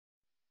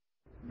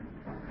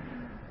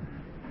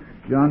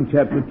John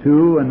chapter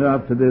 2, and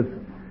after this,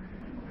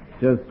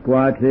 just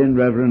quietly and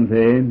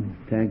reverently,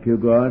 thank you,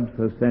 God,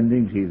 for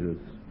sending Jesus.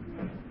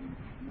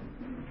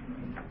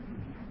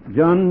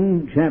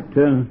 John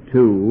chapter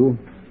 2,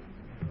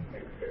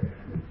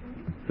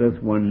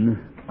 verse 1.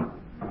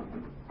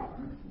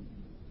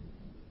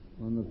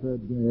 On the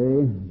third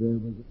day, there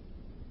was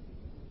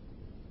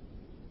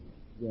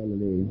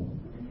Galilee,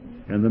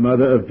 and the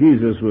mother of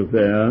Jesus was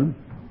there.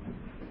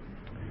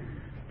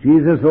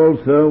 Jesus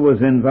also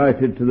was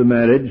invited to the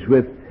marriage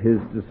with his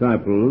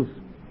disciples.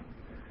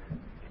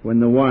 When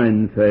the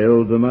wine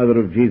failed, the mother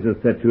of Jesus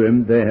said to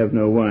him, "They have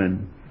no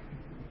wine."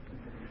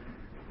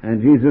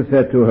 And Jesus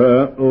said to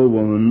her, "O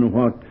woman,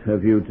 what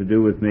have you to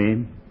do with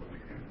me?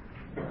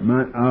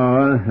 My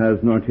hour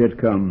has not yet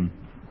come."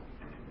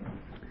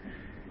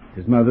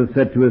 His mother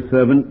said to his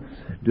servants,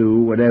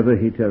 "Do whatever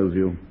he tells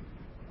you."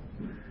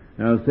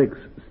 Now 6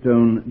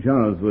 stone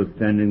jars were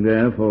standing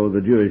there for the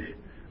Jewish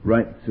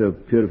rites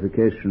of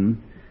purification,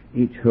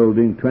 each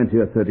holding 20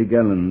 or 30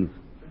 gallons.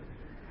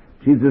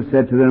 Jesus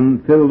said to them,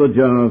 "Fill the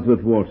jars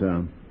with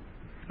water."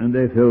 And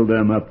they filled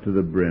them up to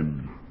the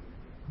brim.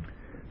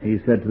 He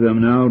said to them,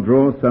 "Now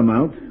draw some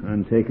out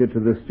and take it to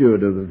the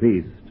steward of the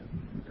feast."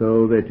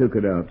 So they took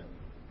it.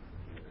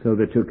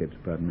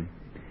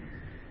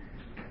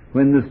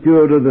 When the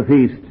steward of the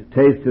feast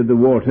tasted the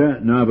water,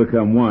 now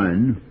become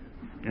wine,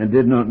 and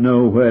did not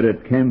know where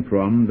it came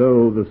from,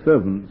 though the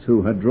servants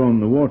who had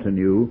drawn the water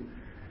knew,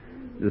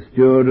 the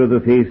steward of the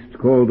feast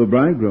called the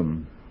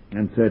bridegroom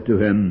and said to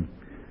him,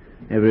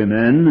 "Every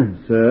man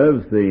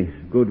serves the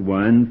good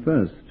wine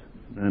first,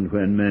 and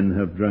when men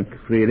have drunk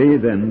freely,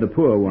 then the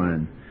poor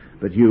wine.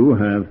 But you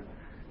have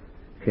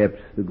kept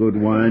the good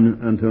wine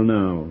until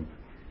now."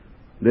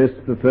 This,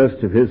 the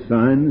first of his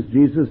signs,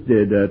 Jesus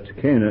did at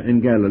Cana in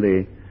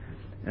Galilee,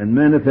 and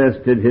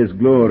manifested his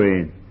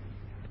glory,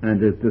 and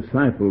his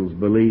disciples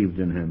believed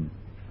in him.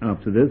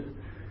 After this,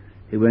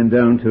 he went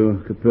down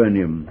to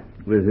Capernaum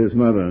with his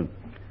mother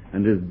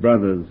and his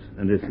brothers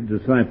and his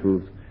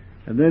disciples,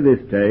 and there they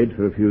stayed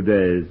for a few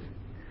days.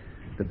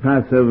 The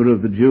Passover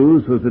of the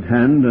Jews was at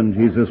hand, and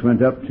Jesus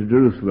went up to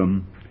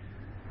Jerusalem.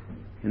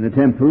 In the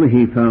temple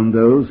he found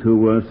those who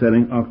were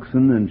selling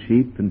oxen and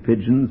sheep and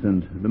pigeons,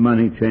 and the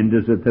money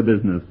changers at their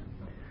business.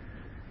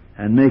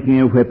 And making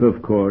a whip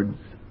of cords,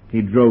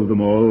 he drove them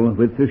all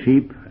with the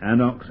sheep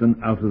and oxen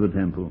out of the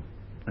temple.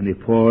 And he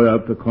poured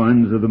out the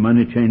coins of the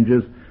money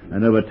changers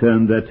and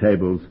overturned their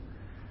tables.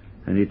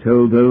 And he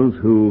told those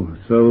who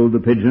sold the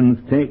pigeons,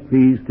 "Take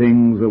these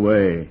things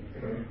away.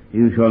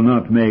 You shall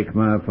not make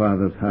my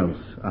Father's house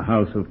a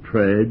house of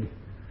trade."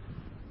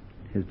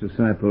 His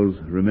disciples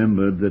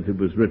remembered that it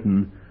was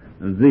written,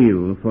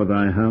 "Zeal for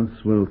thy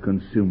house will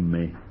consume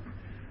me."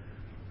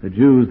 The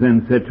Jews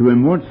then said to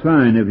him, "What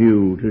sign have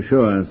you to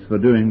show us for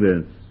doing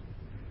this?"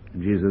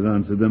 And Jesus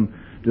answered them,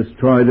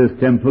 "Destroy this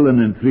temple,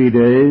 and in 3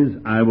 days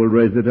I will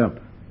raise it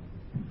up."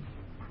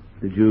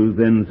 The Jews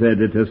then said,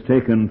 "It has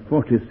taken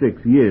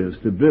 46 years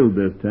to build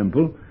this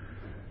temple,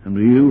 and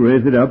will you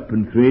raise it up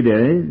in 3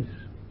 days?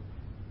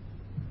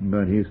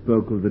 But he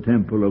spoke of the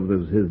temple of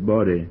his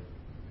body.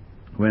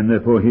 When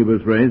therefore he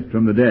was raised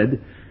from the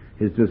dead,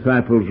 his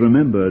disciples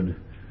remembered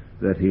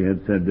that he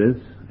had said this,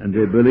 and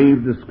they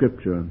believed the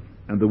scripture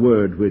and the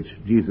word which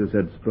Jesus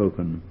had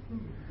spoken.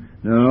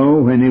 Now,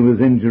 when he was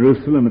in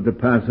Jerusalem at the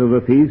Passover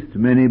feast,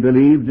 many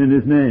believed in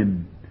his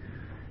name,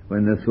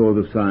 when they saw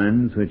the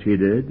signs which he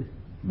did.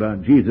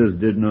 But Jesus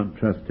did not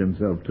trust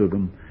himself to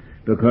them,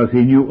 because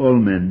he knew all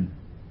men,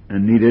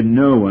 and needed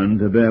no one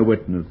to bear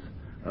witness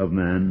of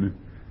man,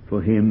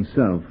 for he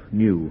himself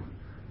knew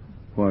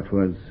what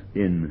was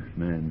in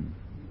man.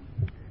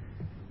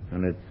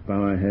 And let's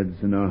bow our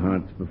heads and our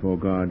hearts before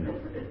God.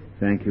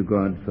 Thank you,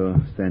 God, for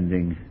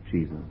sending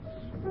Jesus.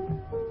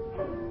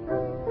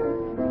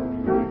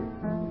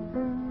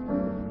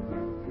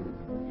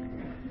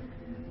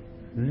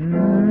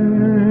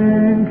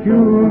 Thank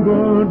you,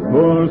 God,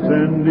 for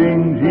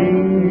sending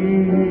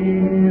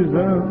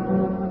Jesus.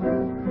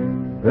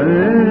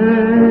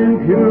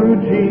 Thank you,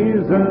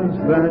 Jesus,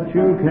 that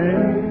you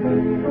came.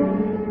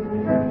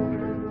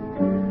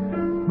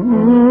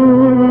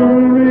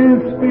 Holy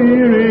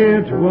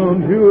Spirit,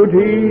 won't you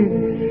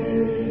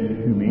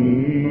teach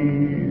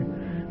me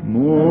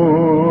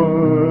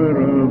more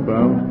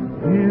about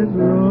his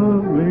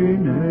lovely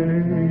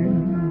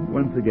name?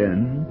 Once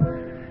again.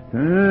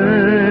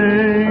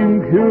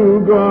 Thank you,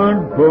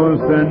 God, for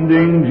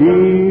sending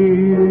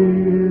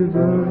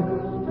Jesus.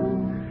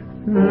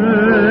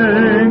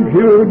 Thank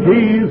you,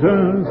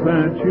 Jesus,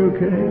 that you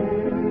came.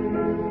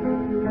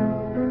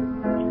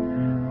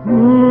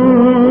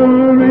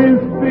 Holy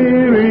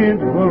Spirit,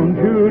 won't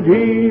you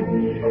teach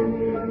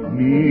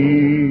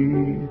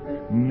me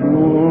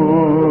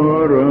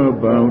more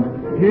about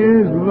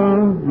his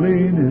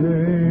lovely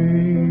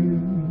name?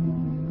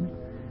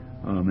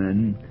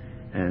 Amen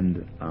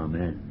and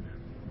amen.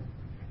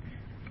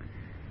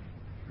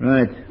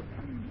 Right.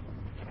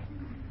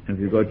 Have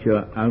you got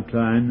your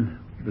outline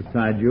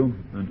beside you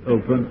and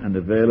open and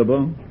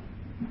available?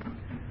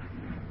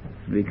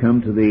 We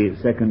come to the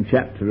second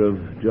chapter of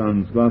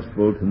John's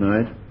Gospel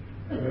tonight,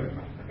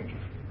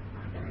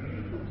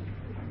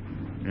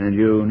 and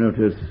you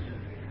notice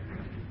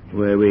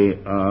where we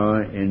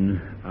are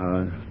in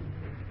our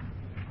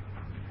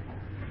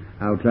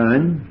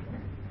outline.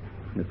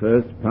 The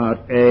first part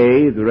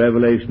A, the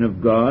revelation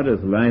of God as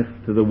life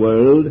to the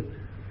world,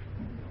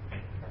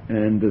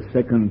 and the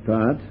second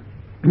part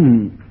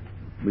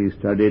we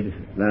studied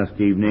last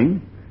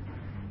evening,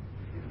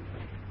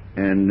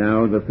 and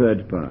now the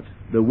third part,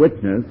 the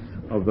witness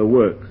of the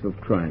works of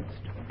Christ,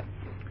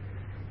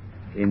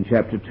 in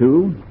chapter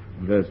 2,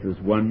 verses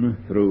 1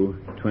 through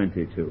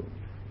 22.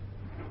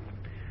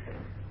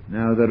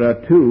 Now there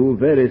are two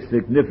very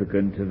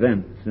significant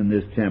events in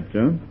this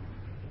chapter.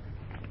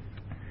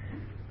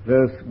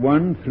 Verse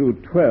 1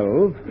 through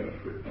 12,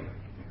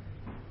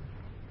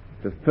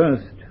 the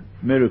first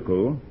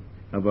miracle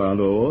of our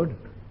Lord,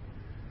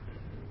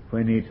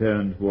 when he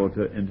turned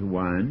water into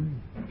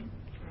wine,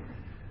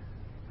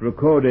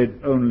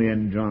 recorded only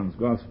in John's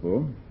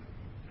Gospel,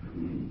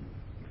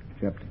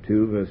 chapter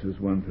 2, verses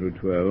 1 through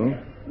 12,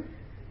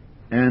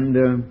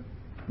 and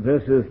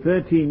verses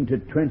 13 to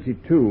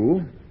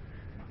 22,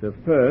 the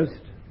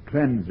first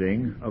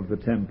cleansing of the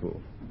temple.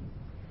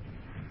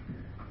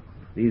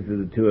 These are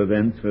the two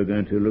events we're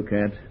going to look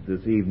at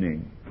this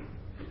evening.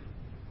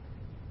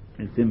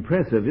 It's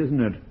impressive,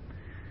 isn't it,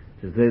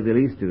 to say the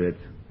least of it,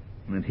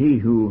 that he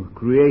who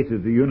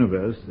created the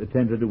universe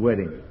attended a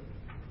wedding.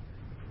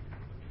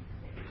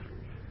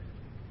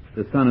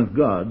 The Son of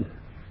God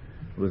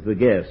was the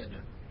guest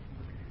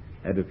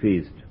at a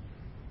feast.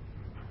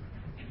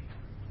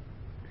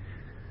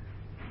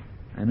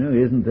 I know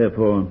he isn't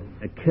therefore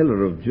a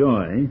killer of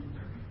joy,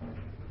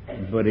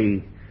 but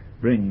he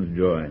brings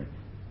joy.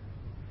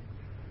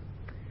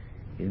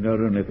 He's not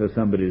only for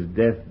somebody's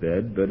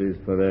deathbed, but he's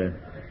for their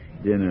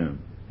dinner.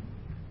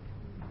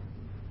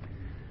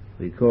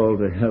 We call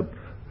to help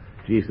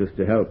Jesus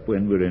to help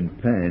when we're in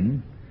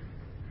pain,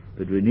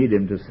 but we need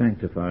him to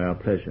sanctify our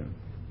pleasure.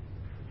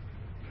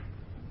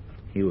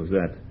 He was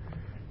at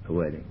a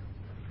wedding.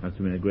 Must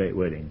have been a great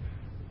wedding.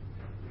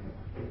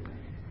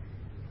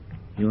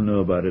 You'll know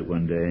about it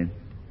one day,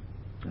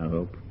 I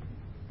hope.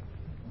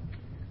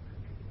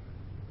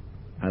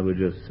 I would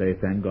just say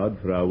thank God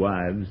for our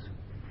wives.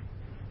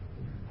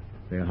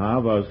 They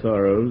halve our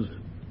sorrows,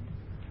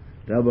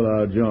 double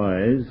our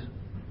joys,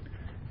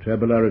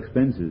 treble our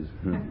expenses.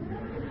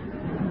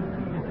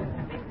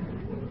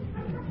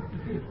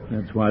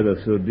 That's why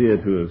they're so dear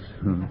to us.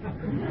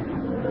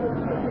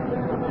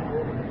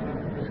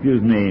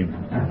 Excuse me.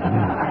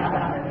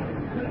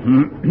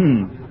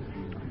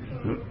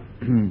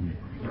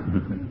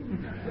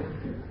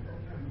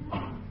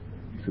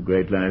 It's a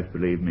great life,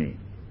 believe me.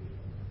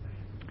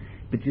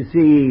 But you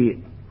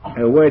see,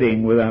 a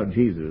wedding without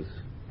Jesus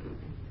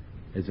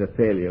is a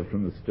failure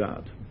from the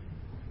start.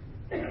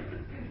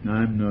 Now,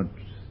 I'm not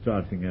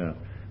starting a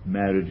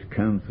marriage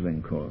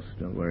counseling course,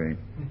 don't worry.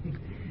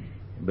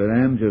 But I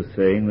am just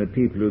saying that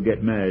people who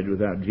get married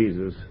without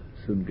Jesus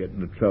soon get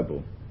into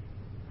trouble.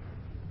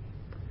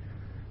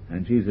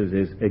 And Jesus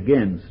is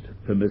against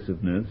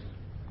permissiveness.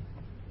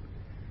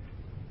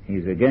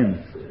 He's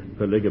against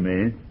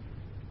polygamy,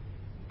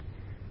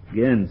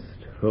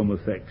 against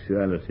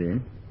homosexuality.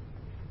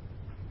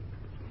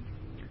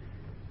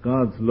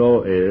 God's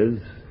law is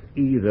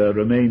either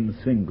remain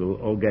single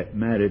or get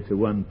married to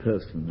one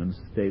person and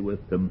stay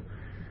with them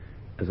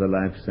as a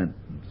life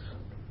sentence.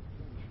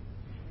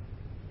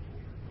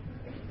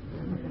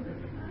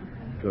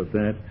 Got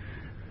that?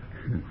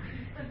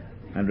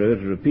 And I'll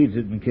repeat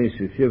it in case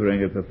you're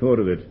shivering at the thought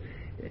of it.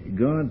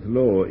 God's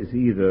law is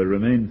either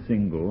remain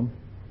single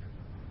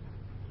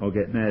or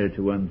get married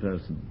to one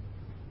person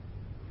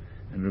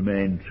and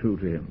remain true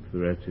to him for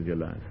the rest of your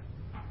life.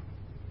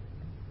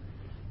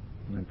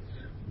 That's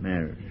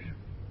marriage.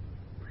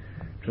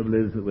 Trouble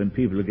is that when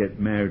people get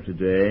married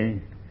today,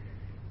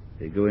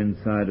 they go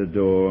inside a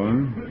door,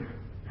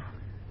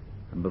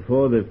 and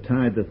before they've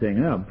tied the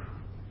thing up,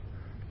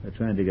 they're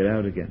trying to get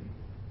out again.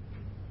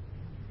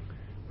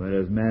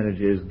 Whereas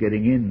marriage is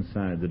getting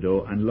inside the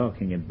door and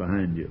locking it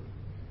behind you.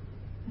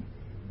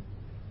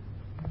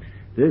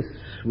 This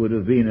would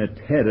have been a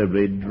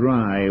terribly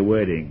dry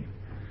wedding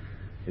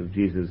if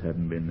Jesus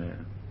hadn't been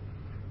there.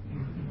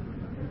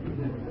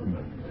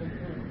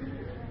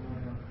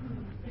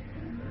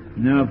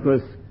 Now, of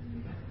course,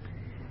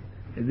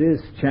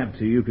 this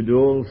chapter you could do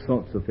all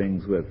sorts of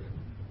things with,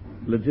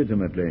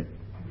 legitimately.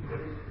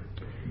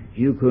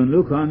 You can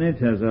look on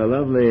it as a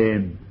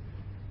lovely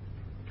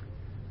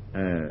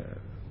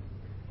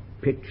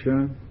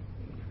picture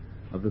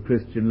of the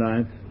Christian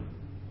life.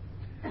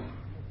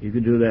 You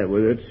can do that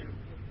with it.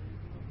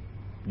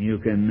 You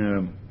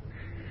can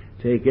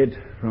take it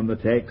from the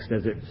text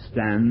as it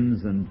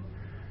stands and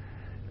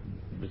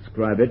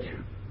describe it.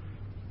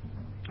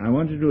 I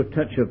want to do a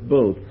touch of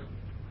both,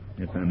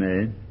 if I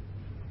may,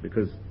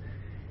 because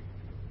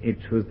it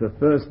was the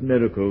first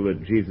miracle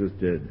that Jesus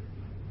did.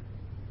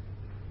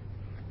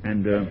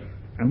 And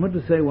I want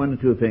to say one or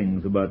two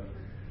things about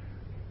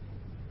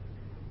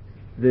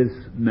this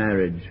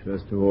marriage,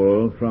 first of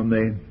all, from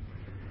the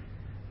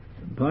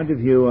point of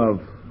view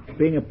of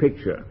being a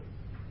picture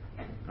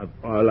of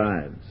our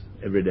lives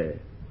every day.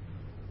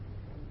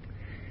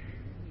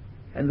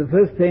 And the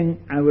first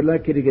thing I would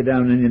like you to get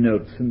down in your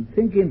notes and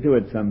think into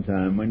it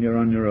sometime when you're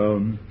on your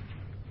own.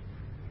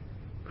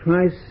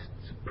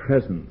 Christ's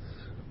presence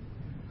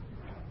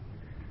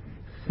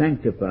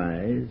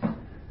sanctifies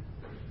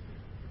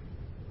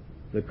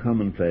the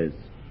commonplace.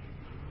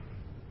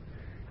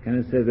 Can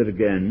I say that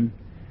again?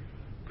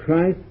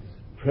 Christ's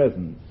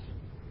presence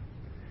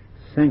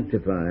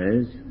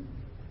sanctifies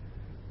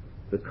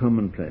the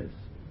commonplace.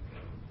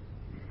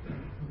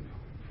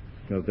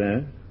 Got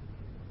that?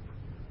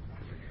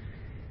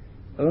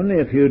 Only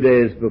a few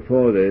days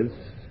before this,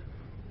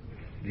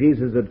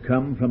 Jesus had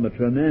come from a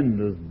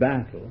tremendous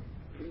battle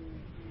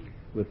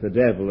with the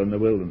devil in the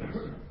wilderness.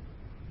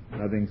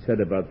 Nothing said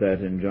about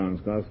that in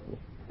John's Gospel.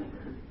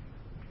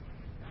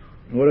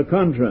 What a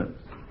contrast.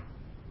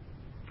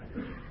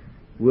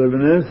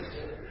 Wilderness,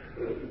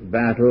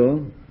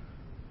 battle,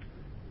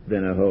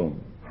 then a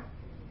home.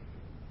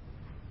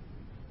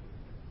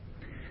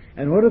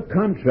 And what a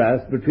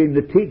contrast between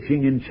the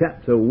teaching in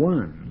chapter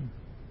 1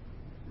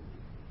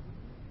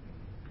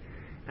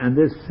 and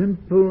this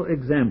simple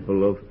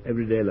example of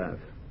everyday life.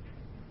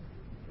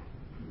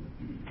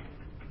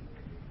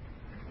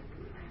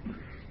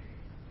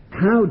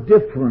 How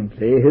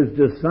differently his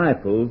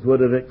disciples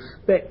would have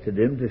expected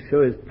him to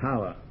show his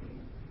power.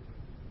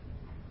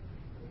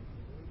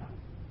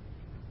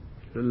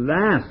 The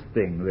last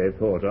thing they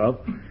thought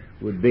of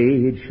would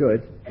be he'd show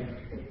it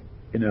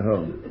in a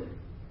home.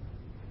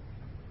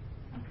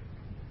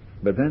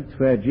 But that's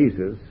where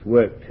Jesus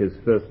worked his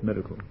first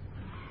miracle,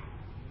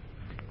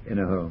 in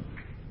a home.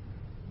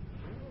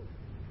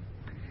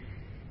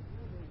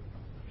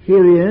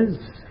 Here he is,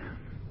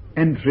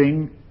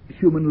 entering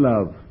human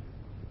love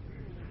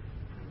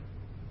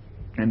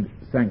and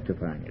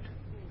sanctifying it,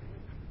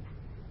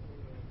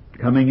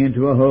 coming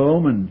into a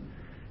home and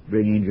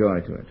bringing joy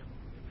to it.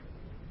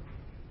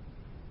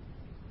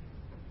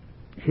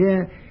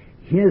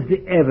 Here's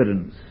the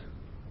evidence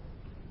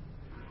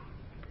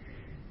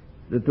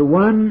that the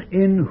one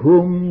in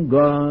whom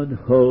God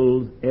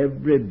holds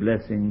every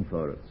blessing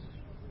for us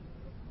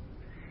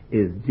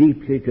is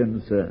deeply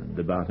concerned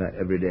about our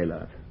everyday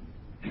life.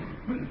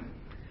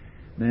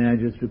 May I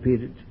just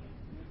repeat it?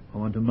 I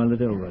want to mull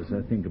it over as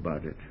I think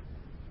about it.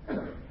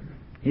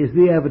 Here's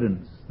the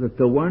evidence that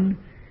the one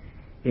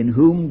in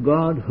whom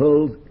God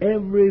holds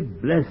every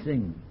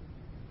blessing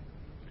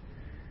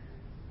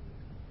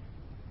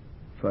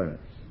for us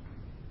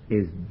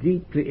is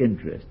deeply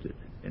interested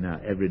in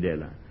our everyday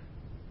life.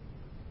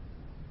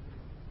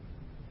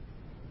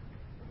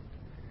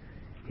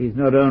 He's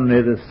not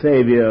only the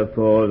Savior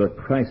for the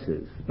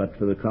crisis, but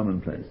for the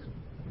commonplace.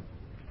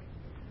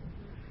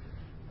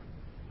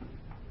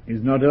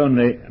 He's not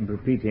only, I'm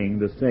repeating,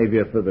 the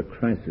Savior for the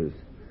crisis,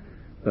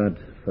 but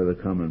for the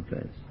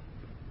commonplace.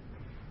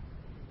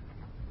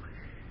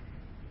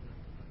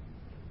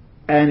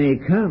 And he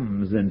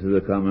comes into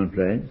the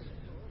commonplace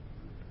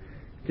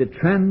to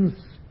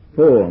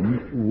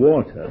transform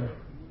water,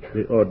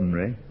 the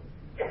ordinary,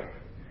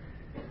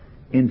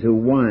 into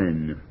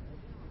wine,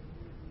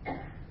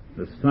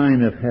 the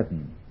sign of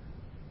heaven,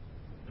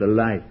 the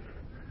life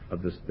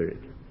of the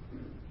Spirit.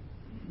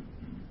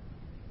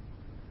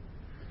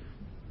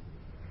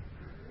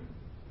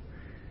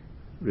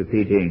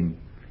 Repeating,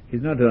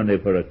 he's not only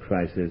for a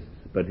crisis,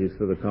 but he's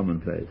for the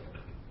commonplace.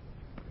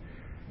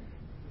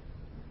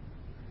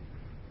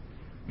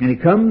 And he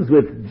comes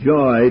with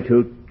joy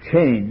to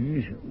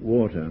change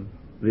water,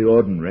 the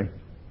ordinary,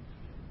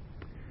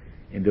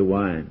 into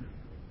wine,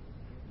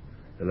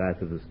 the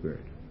life of the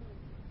Spirit.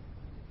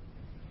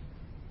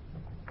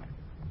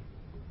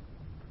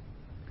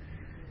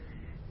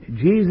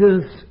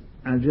 Jesus,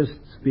 I'll just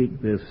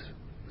speak this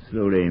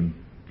slowly,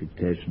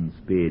 dictation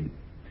speed.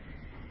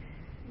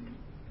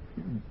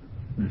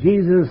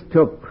 Jesus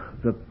took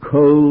the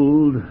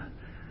cold,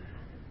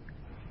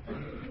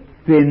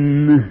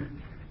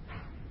 thin,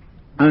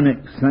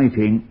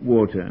 unexciting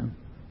water,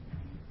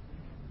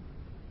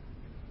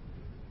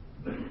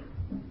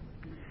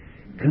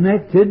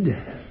 connected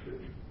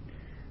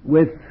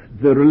with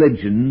the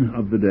religion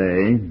of the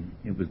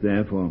day. It was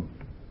there for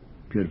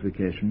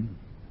purification.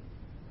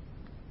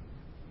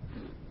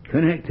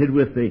 Connected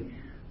with the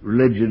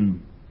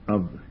religion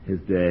of his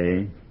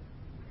day,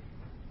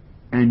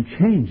 and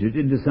changed it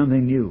into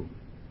something new,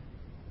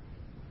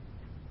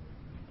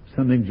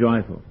 something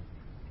joyful.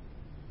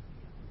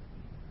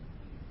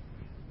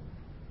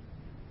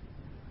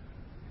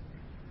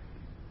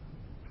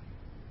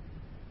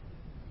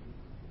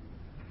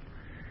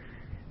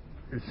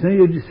 So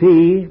you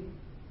see,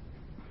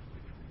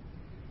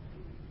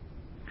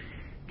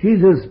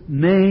 Jesus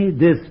made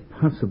this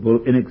possible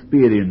in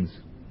experience,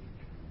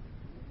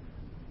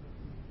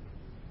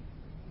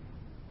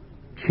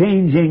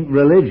 changing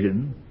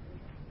religion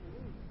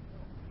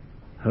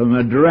from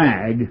a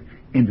drag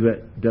into a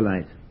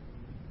delight.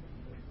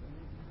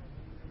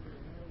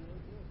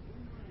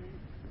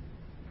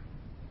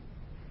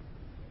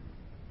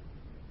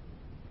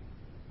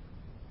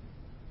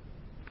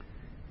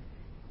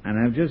 And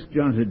I've just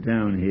jotted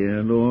down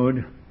here,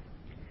 Lord,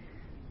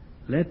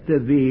 let there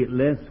be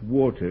less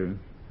water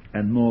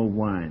and more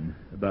wine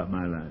about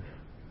my life.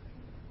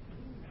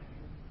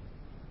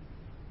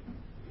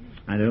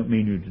 I don't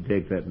mean you to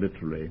take that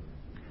literally,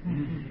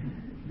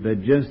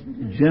 but just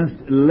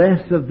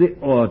less of the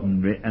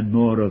ordinary and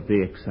more of the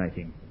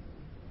exciting.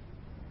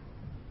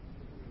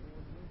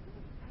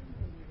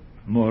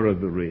 More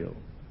of the real.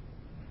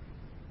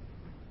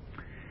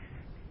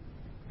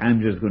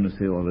 I'm just going to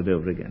say all that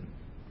over again,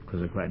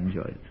 because I quite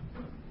enjoy it.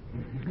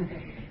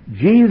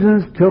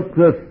 Jesus took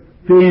the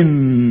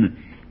thin,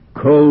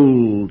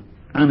 cold,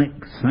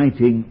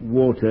 unexciting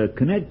water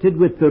connected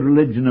with the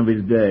religion of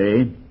his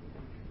day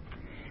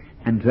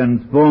and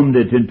transformed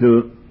it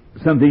into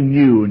something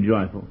new and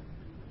joyful.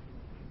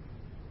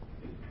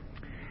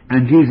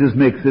 And Jesus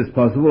makes this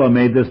possible, or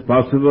made this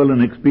possible,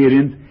 an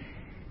experience,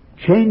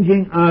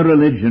 changing our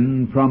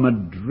religion from a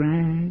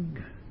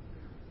drag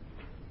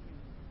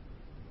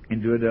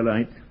into a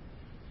delight.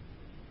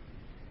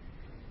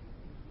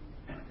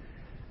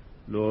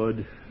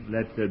 Lord,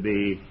 let there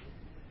be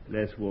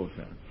less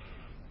water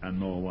and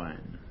more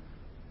wine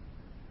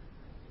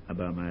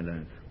about my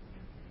life.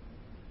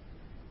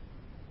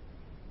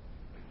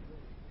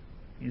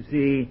 You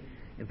see,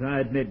 if I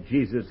admit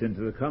Jesus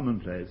into the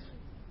commonplace,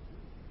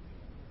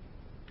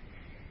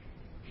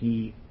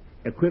 he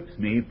equips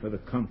me for the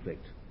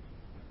conflict.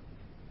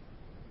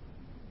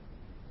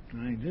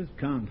 I just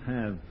can't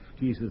have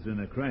Jesus in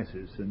a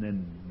crisis and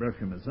then brush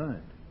him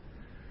aside.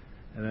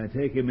 And I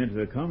take him into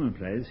the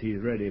commonplace, he's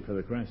ready for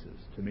the crisis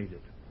to meet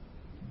it.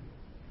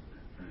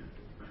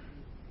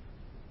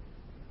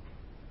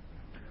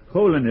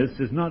 Holiness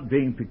is not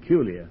being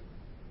peculiar.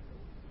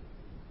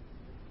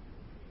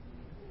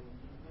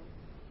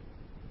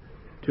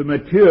 To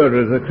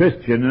mature as a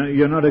Christian,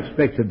 you're not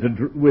expected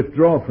to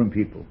withdraw from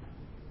people.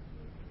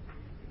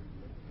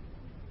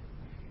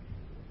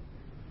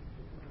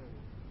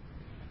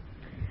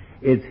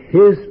 It's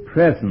his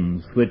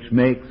presence which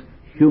makes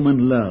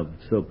human love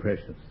so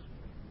precious.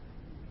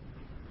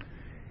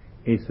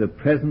 It's the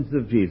presence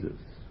of Jesus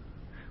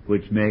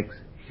which makes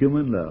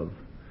human love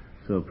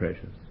so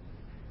precious.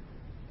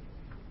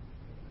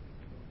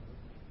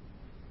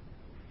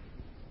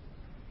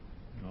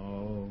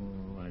 Oh,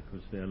 I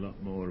could say a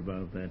lot more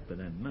about that, but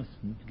I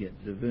mustn't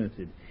get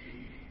diverted.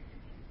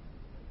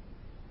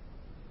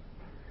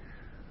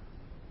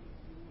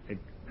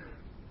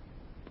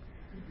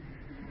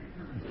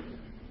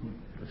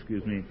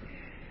 Excuse me.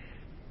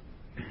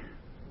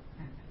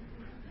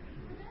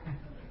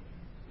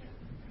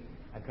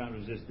 I can't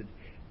resist it.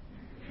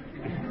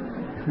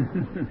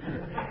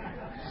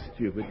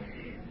 Stupid.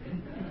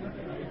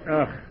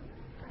 Ugh.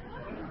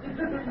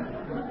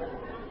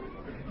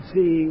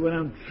 See, what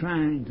I'm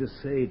trying to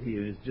say to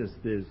you is just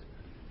this.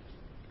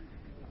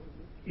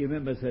 You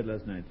remember I said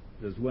last night,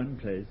 there's one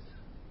place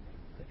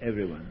for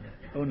everyone,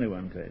 only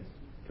one place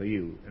for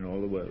you in all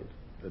the world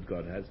that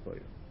God has for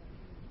you.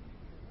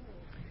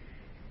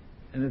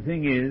 And the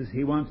thing is,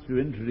 he wants to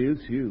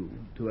introduce you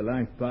to a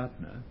life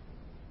partner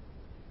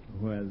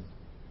who has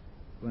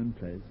one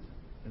place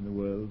in the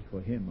world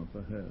for him or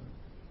for her.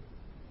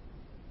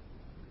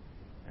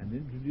 And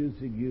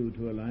introducing you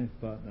to a life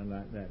partner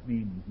like that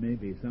means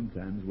maybe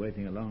sometimes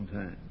waiting a long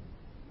time.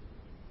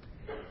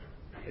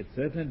 It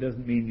certainly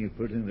doesn't mean you're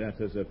putting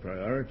that as a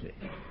priority.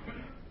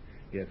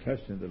 You're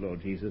trusting the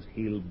Lord Jesus.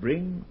 He'll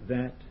bring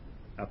that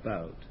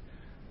about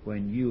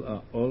when you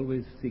are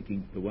always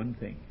seeking the one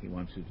thing he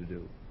wants you to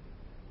do.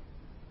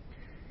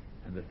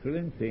 And the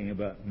thrilling thing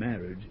about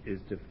marriage is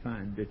to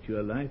find that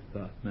your life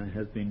partner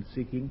has been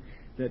seeking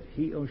that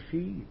he or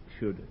she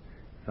should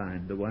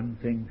find the one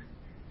thing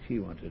she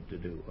wanted to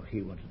do or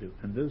he wanted to do.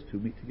 And those two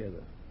meet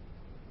together.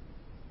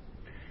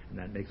 And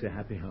that makes a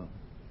happy home.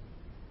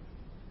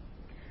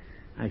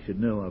 I should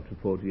know after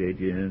 48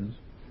 years.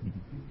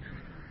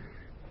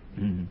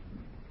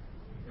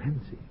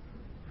 Fancy.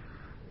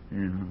 I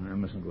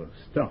mustn't go.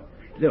 Stop.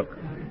 Look.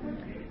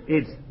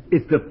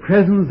 It's the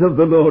presence of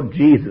the Lord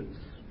Jesus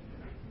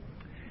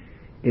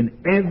in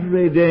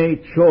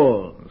everyday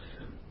chores,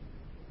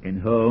 in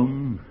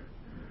home,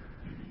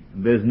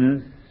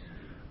 business,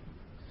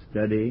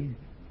 study,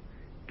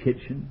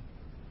 kitchen,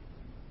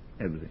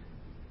 everything.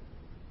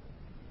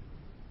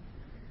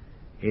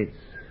 It's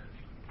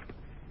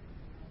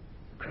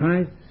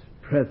Christ's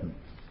presence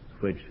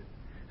which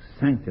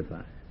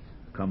sanctifies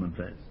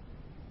commonplace.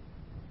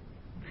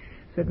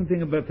 Second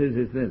thing about this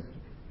is this.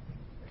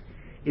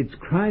 It's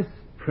Christ's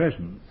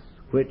presence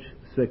which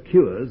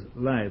secures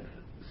life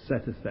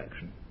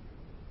satisfaction.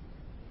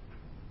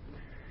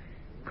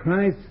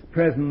 Christ's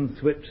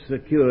presence which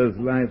secures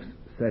life's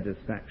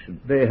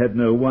satisfaction. They had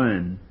no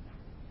wine.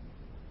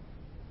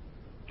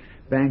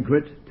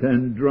 Banquet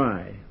turned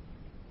dry.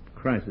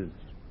 Crisis.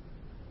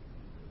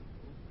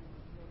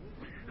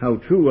 How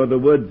true are the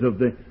words of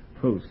the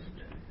host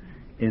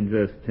in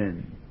verse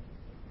 10.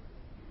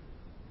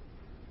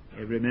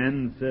 Every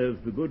man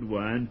serves the good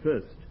wine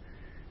first,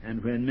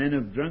 and when men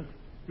have drunk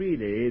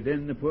freely,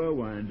 then the poor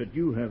wine, but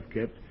you have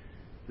kept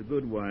the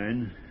good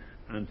wine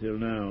until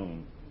now.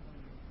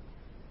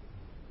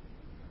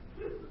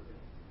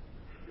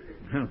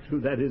 How true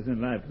that is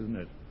in life, isn't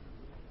it?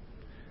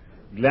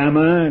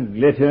 Glamour,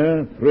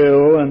 glitter,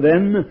 thrill, and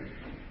then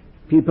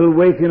people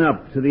waking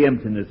up to the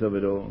emptiness of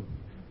it all.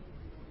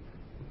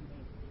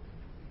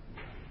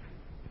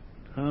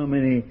 How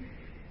many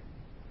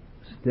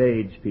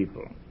stage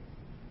people?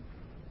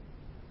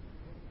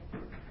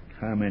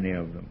 How many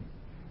of them?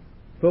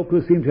 Folk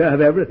who seem to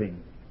have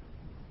everything.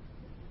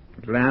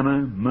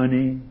 Glamour,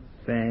 money,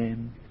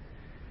 fame,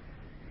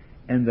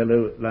 and their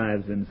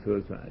lives in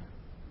suicide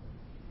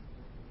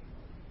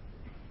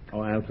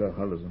or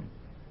alcoholism.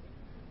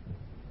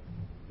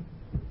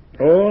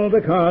 All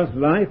because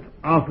life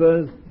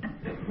offers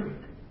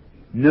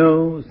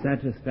no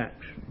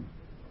satisfaction.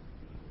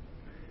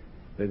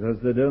 Because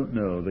they don't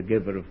know the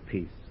giver of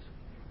peace.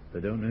 They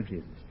don't know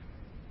Jesus.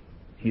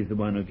 He's the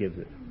one who gives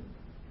it.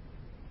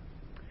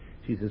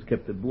 Jesus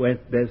kept the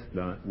best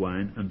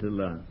wine until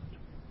last.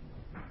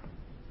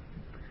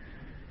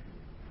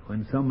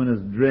 When someone has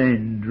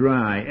drained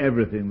dry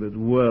everything that the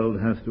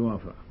world has to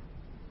offer,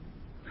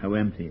 how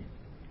empty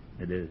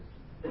it is.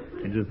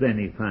 And just then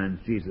he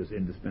finds Jesus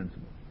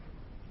indispensable.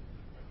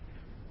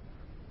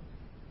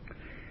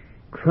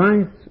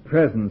 Christ's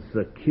presence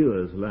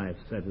secures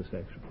life's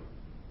satisfaction.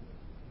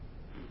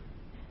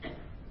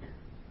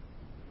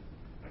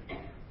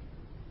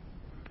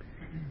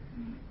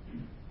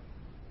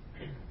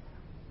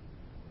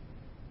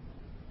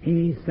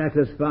 He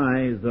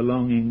satisfies the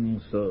longing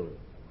soul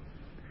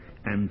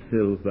and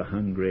fills the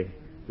hungry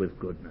with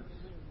goodness.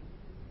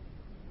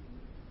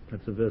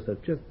 That's a verse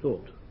I've just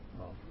thought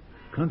of.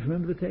 Can't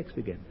remember the text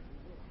again.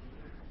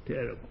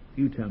 Terrible.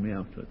 You tell me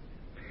afterwards.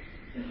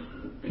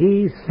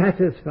 He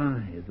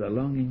satisfies the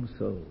longing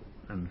soul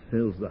and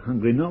fills the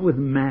hungry, not with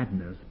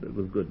madness, but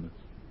with goodness.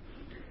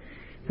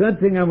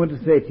 Third thing I want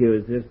to say to you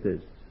is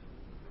this.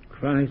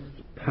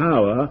 Christ's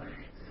power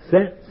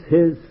sets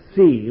his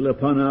seal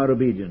upon our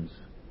obedience.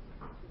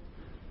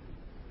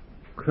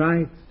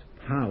 Christ's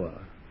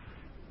power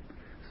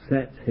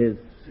sets his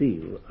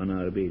seal on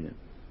our obedience.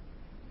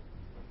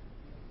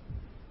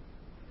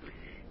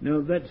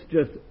 Now that's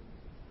just,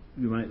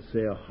 you might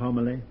say, a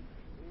homily.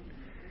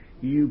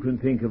 You can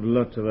think of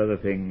lots of other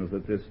things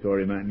that this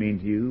story might mean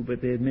to you,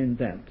 but it meant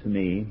that to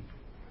me.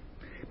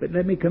 But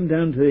let me come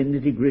down to the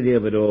nitty-gritty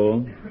of it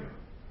all.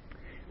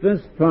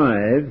 Verse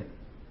 5,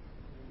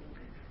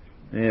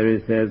 there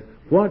it says,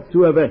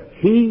 whatsoever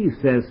he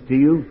says to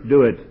you,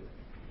 do it.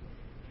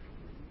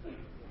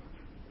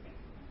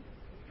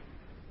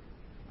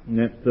 And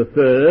that's the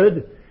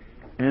third,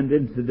 and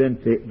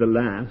incidentally the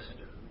last,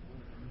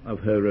 of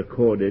her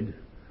recorded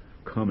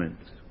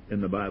comments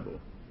in the Bible.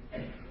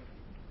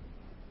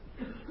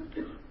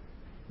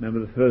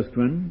 Remember the first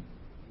one?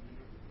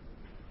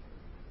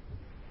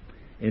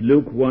 In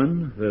Luke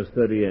 1, verse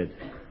 38,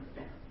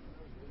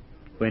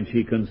 when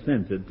she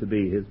consented to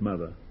be his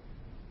mother.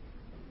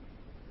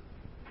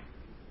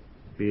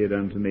 Be it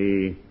unto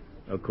me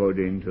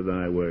according to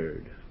thy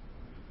word.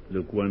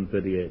 Luke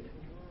 1:38.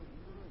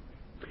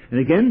 And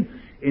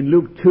again, in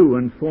Luke 2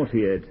 and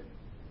 48,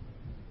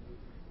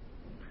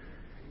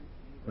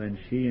 when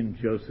she and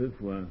Joseph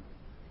were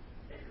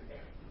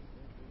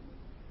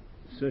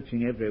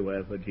searching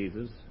everywhere for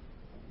Jesus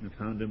and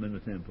found him in the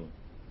temple.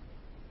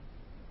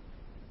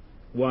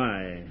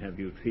 Why have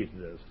you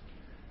treated us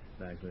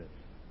like this?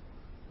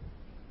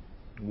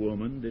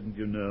 Woman, didn't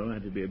you know I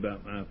had to be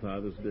about my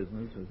Father's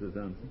business, was his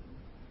answer.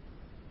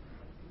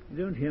 You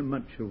don't hear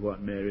much of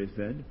what Mary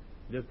said,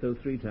 just those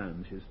 3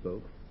 times she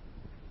spoke.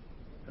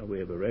 We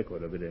have a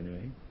record of it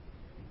anyway.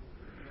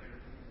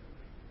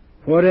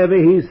 Whatever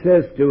he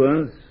says to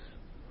us,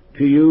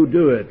 to you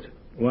do it.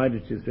 Why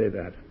did she say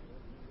that?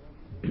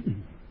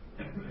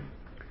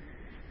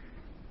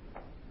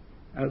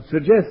 I'll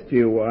suggest to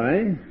you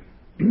why.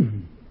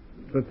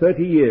 For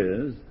 30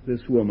 years,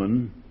 this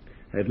woman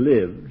had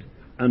lived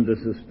under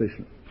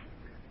suspicion.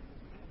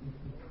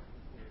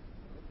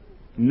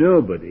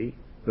 Nobody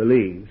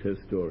believed her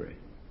story.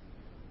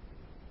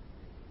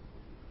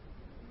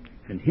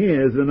 And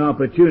here's an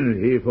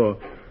opportunity for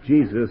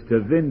Jesus to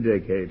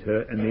vindicate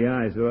her in the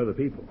eyes of other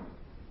people.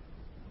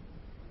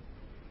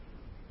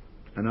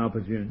 An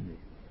opportunity.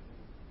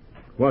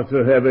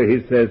 Whatsoever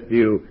he says to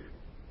you,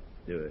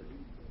 do it.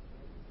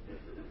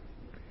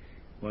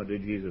 What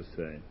did Jesus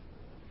say?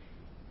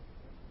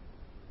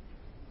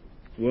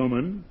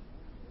 Woman,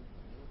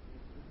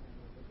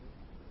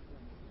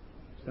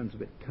 sounds a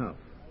bit tough.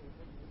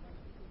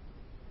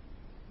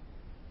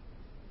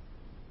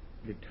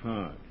 A bit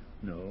hard.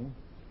 No.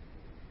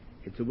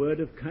 It's a word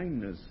of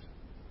kindness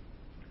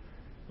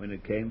when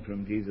it came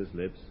from Jesus'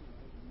 lips.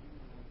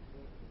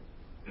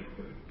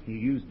 He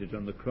used it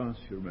on the cross,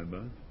 you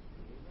remember.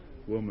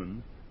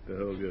 Woman,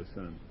 behold your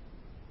son.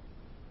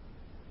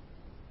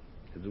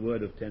 It's a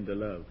word of tender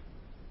love.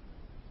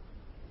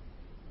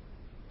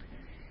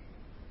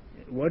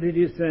 What did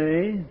he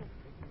say?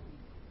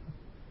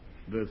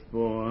 Verse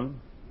 4.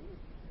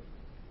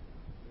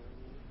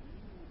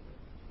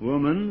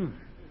 Woman,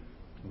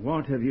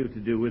 what have you to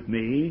do with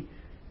me?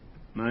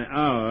 My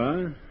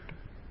hour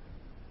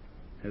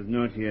has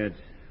not yet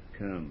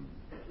come.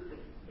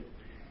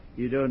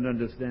 You don't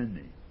understand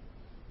me.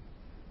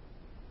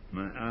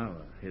 My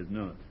hour has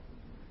not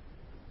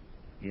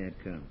yet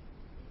come.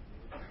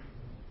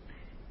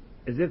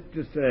 As if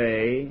to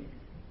say,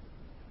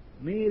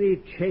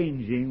 merely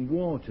changing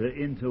water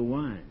into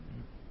wine,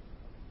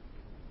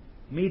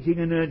 meeting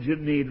an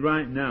urgent need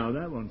right now,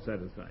 that won't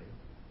satisfy you.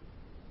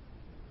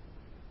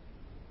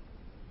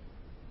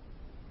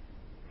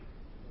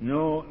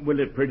 Nor will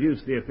it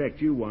produce the effect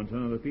you want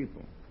on other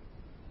people.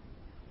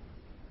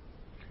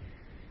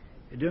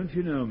 Don't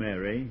you know,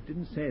 Mary,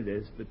 didn't say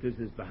this, but this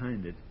is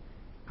behind it,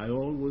 I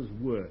always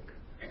work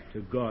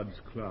to God's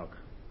clock.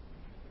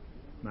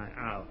 My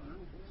hour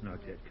has not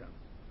yet come.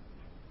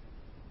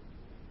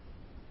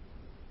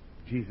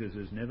 Jesus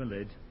is never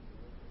late,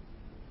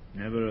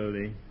 never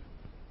early,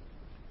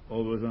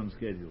 always on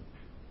schedule,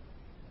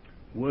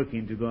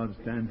 working to God's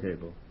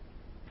timetable.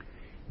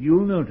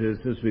 You'll notice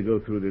as we go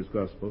through this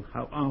gospel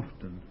how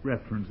often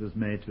reference is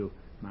made to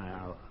my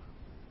hour.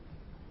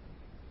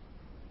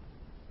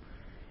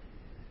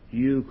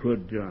 You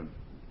could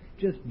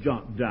just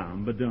jot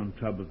down, but don't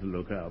trouble to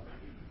look up.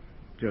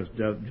 Just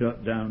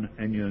jot down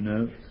in your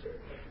notes.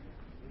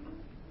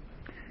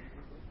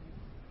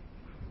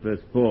 Verse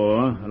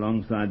 4,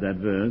 alongside that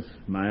verse,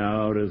 my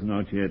hour has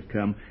not yet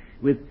come,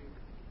 with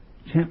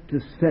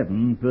chapter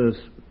 7, verse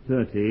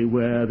 30,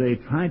 where they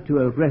tried to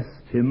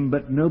arrest him,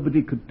 but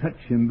nobody could touch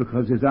him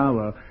because his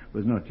hour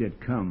was not yet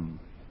come.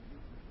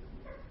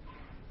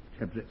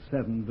 Chapter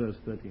 7, verse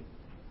 30.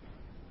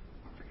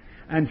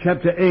 And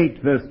chapter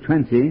 8, verse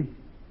 20.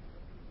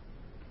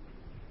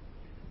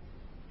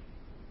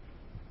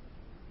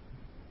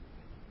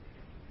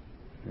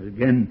 And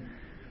again,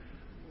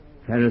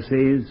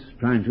 Pharisees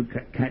trying to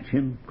catch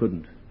him,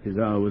 couldn't. His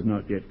hour was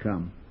not yet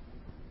come.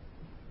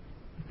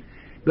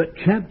 But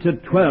chapter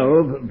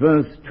 12,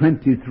 verse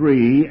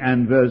 23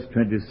 and verse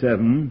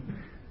 27,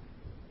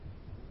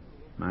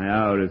 my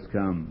hour has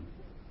come.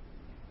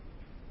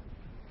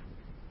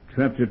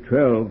 Chapter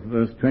 12,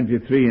 verse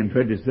 23 and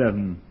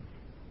 27.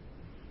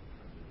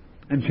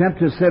 And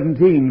chapter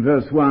 17,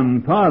 verse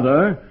 1,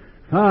 Father,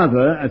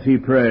 Father, as he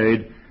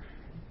prayed,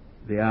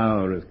 the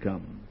hour has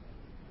come.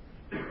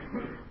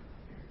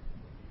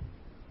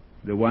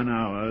 The 1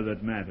 hour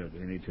that mattered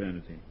in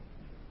eternity.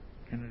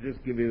 Can I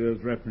just give you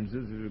those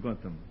references if you've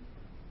got them?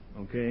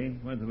 Okay,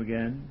 want them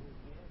again?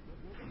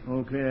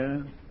 All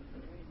clear?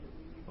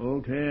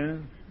 All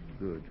clear?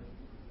 Good.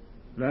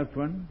 Last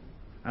one?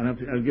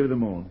 I'll give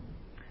them all.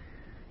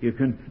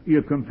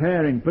 You're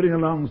comparing, putting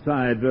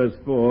alongside verse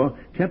 4,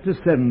 chapter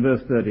 7,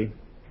 verse 30,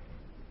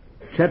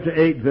 chapter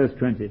 8, verse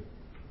 20,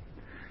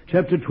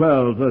 chapter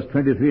 12, verse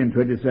 23 and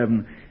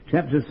 27,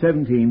 chapter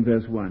 17,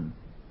 verse 1.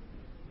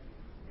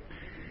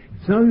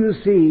 So you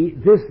see,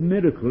 this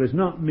miracle is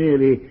not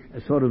merely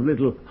a sort of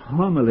little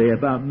homily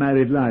about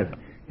married life.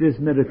 This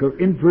miracle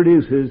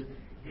introduces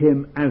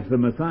him as the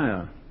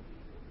Messiah.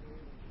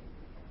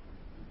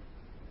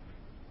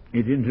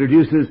 It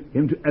introduces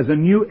him as a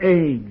new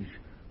age,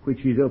 which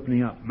he's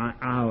opening up. My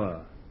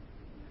hour.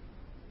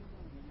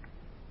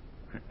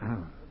 My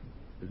hour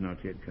has not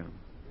yet come.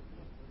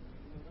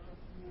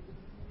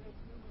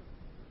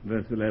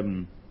 Verse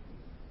 11.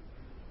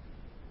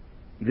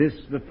 This,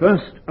 the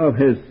first of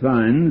his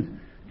signs,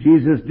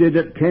 Jesus did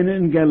at Cana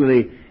in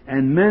Galilee,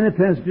 and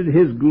manifested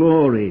his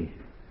glory,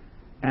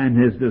 and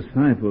his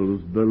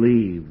disciples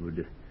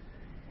believed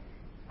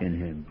in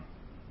him.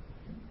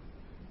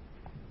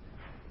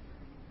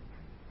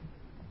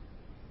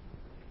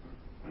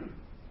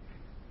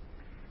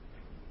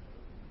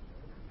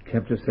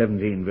 Chapter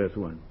 17, verse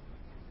 1.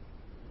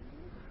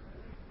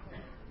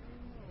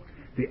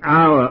 The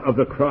hour of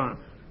the cross.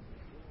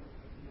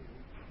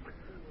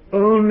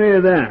 Only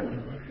that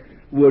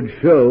would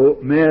show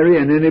Mary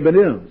and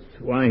anybody else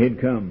why he'd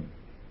come.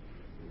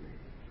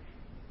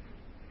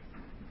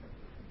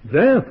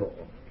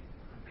 Therefore,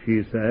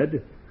 she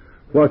said,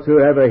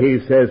 whatsoever he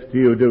says to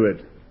you, do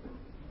it.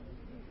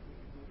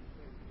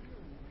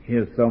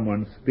 Here's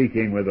someone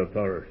speaking with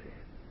authority.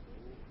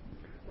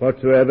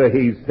 Whatsoever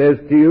he says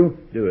to you,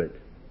 do it.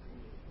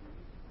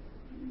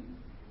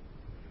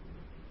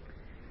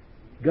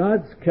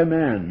 God's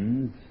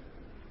commands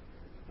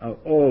are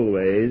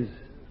always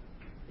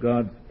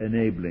God's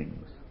enablings.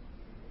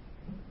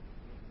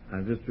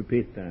 I'll just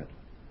repeat that.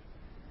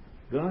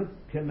 God's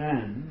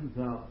commands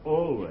are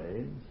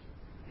always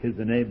his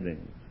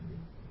enablings.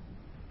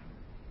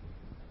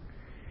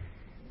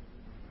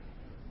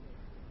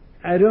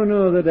 I don't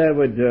know that I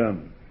would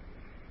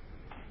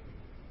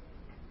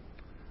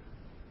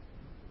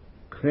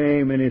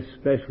claim any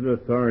special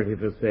authority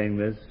for saying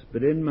this,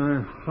 but in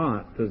my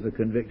heart there's a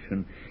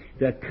conviction.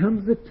 There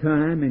comes a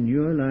time in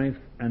your life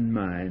and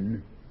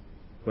mine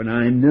when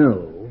I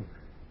know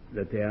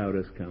that the hour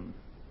has come.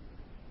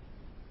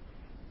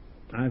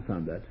 I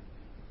found that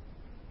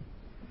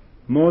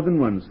more than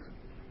once.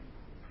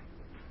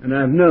 And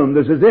I've known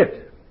this is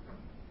it.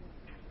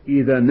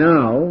 Either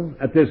now,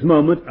 at this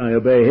moment, I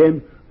obey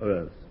him, or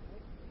else.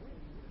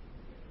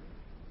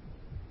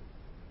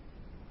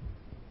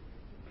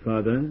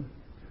 Father,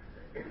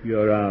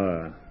 your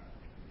hour,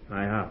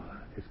 my hour,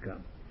 has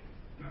come.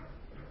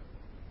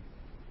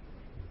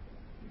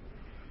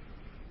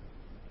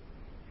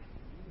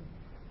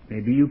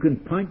 Maybe you can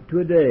point to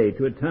a day,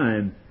 to a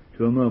time,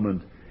 to a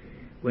moment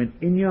when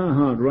in your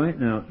heart right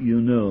now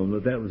you know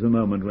that that was a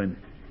moment when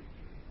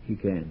he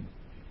came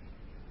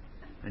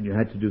and you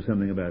had to do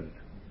something about it.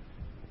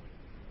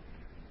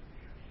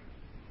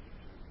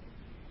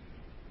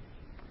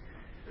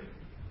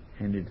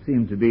 And it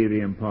seemed to be the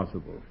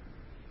impossible.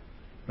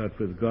 But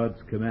with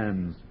God's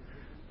commands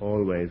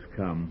always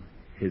come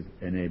his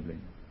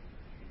enabling.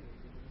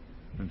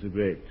 That's a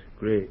great,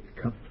 great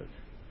comfort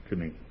to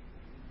me.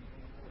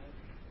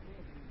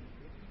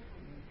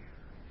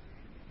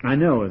 I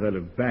know as I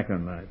look back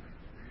on life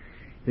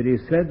that he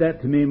said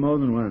that to me more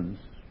than once.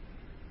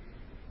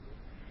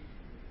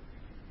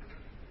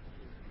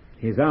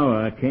 His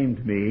hour came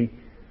to me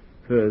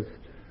first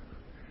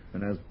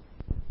when I was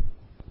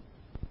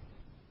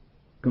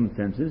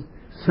circumstances.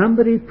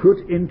 Somebody put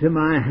into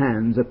my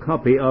hands a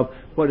copy of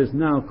what is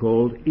now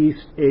called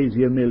East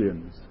Asia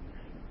Millions,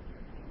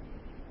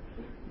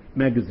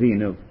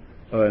 magazine of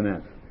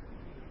OMF.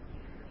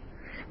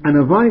 And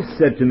a voice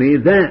said to me,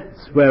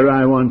 "That's where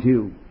I want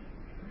you."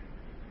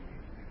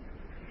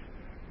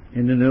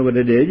 And you know what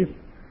I did?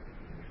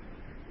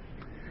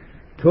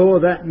 Tore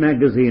that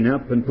magazine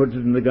up and put it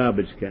in the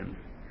garbage can.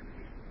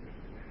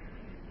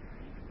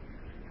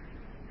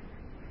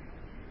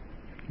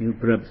 You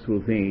perhaps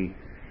will say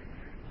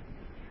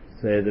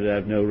that I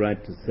have no right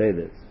to say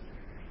this,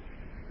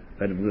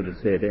 but I'm going to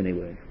say it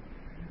anyway,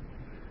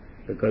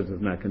 because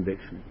of my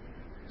conviction.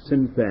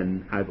 Since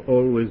then, I've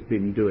always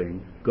been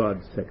doing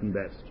God's second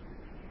best.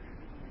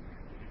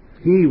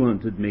 He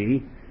wanted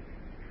me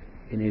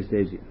in East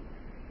Asia.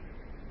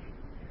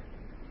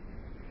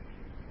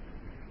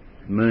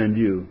 Mind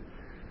you,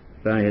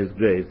 by his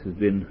grace, has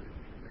been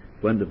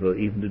wonderful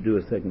even to do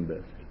a second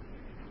best.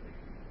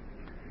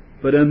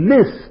 But a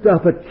missed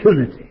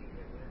opportunity.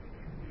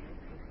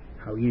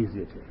 How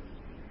easy it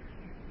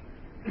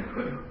is.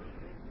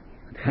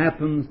 It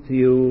happens to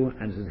you,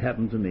 and it has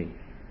happened to me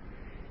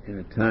in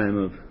a time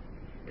of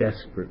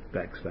desperate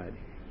backsliding.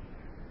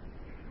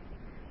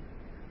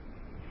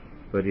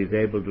 But he's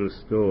able to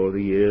restore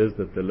the years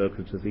that the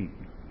locust has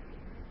eaten.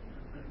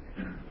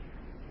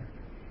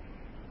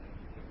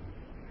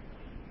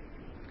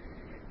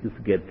 You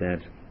forget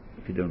that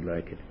if you don't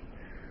like it.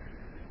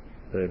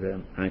 But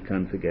I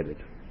can't forget it.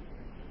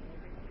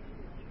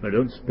 I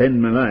don't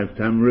spend my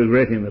lifetime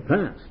regretting the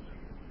past.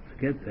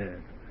 Forget that.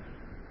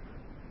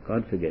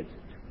 God forgets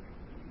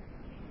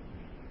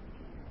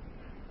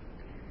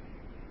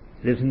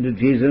it. Listen to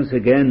Jesus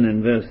again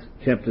in verse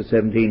chapter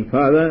 17.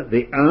 "Father,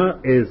 the hour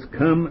is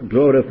come,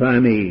 glorify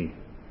me.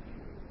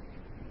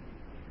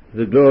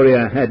 The glory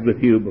I had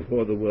with you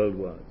before the world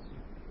was."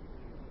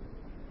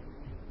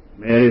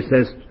 Mary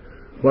says,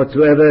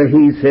 "Whatsoever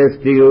he says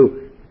to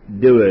you,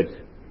 do it."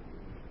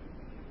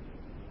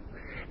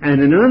 And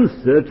in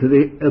answer to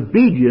the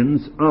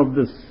obedience of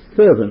the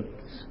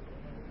servants,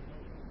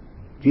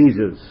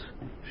 Jesus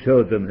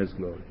showed them his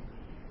glory.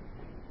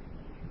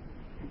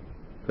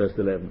 Verse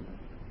 11.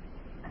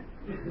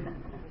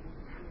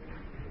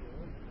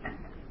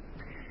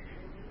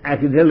 I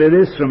can tell you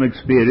this from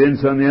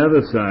experience on the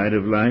other side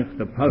of life,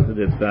 the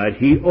positive side.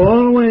 He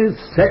always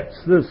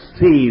sets the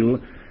seal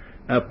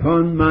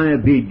upon my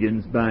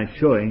obedience by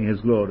showing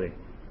his glory.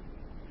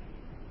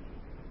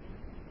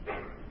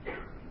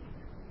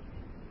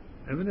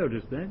 Ever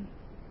noticed that?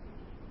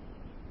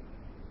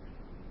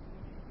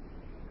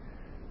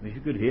 If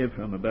you could hear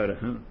from about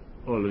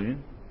all of you.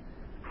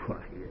 Why,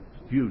 yes,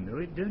 you know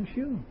it, don't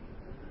you?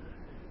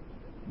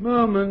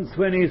 Moments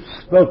when he's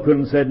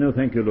spoken, said, "No,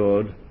 thank you,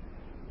 Lord,"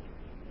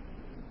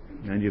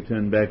 and you've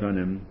turned back on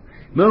him.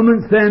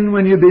 Moments then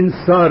when you've been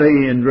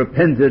sorry and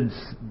repented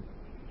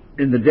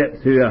in the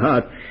depths of your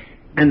heart.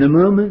 And the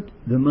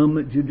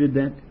moment you did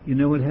that, you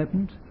know what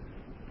happened?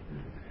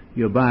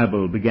 Your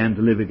Bible began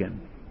to live again.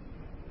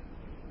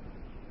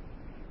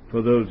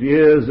 For those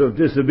years of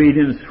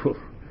disobedience,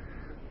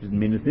 didn't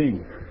mean a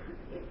thing.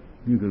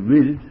 You could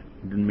read it,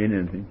 it didn't mean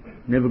anything.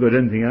 Never got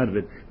anything out of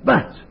it.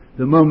 But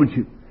the moment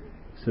you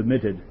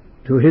submitted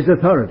to his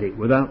authority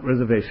without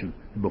reservation,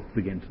 the book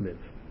began to live.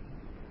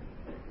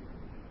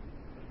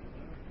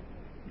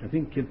 I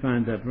think you'd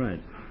find that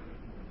right.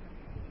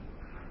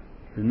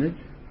 Isn't it?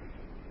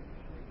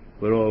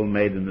 We're all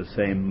made in the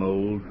same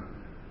mold.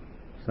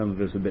 Some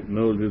of us are a bit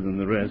moldier than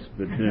the rest,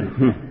 but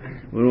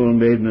we're all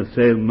made in the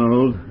same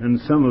mold, and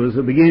some of us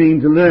are beginning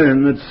to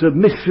learn that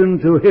submission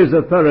to his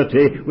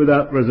authority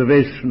without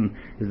reservation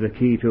is the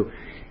key to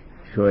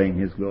showing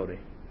his glory.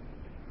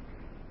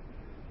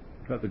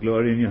 Got the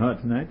glory in your heart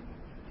tonight?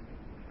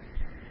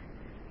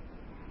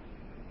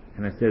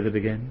 Can I say that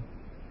again?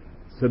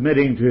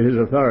 Submitting to his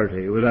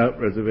authority without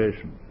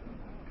reservation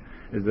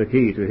is the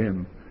key to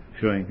him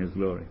showing his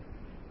glory.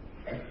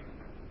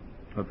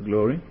 Got the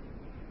glory?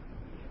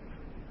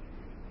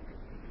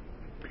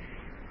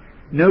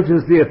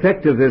 Notice the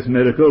effect of this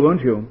miracle,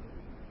 won't you?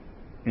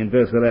 In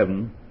verse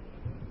 11.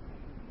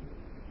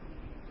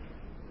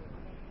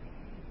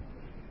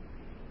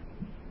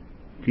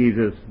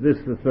 Jesus, this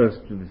is the first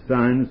of the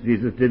signs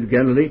Jesus did in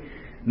Galilee,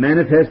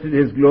 manifested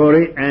his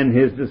glory, and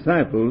his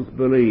disciples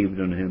believed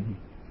on him.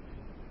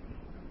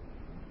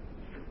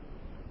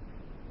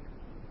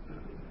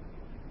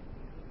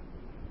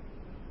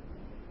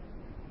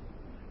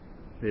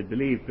 They'd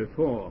believed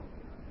before,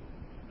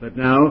 but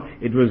now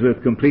it was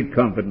with complete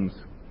confidence.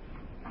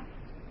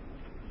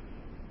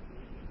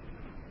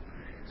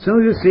 So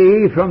you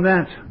see, from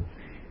that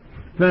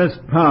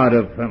first part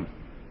of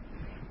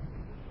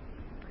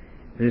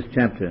this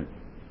chapter,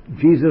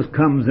 Jesus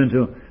comes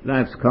into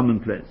life's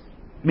commonplace,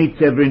 meets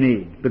every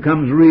need,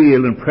 becomes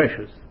real and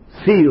precious,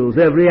 seals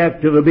every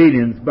act of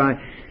obedience by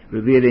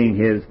revealing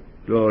his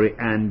glory,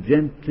 and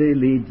gently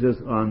leads us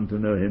on to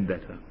know him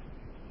better.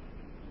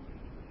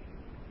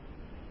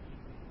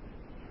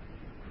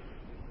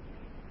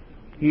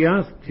 He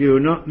asks you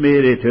not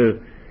merely to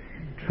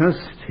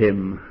trust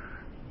him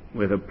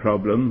with a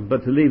problem,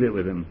 but to leave it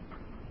with him.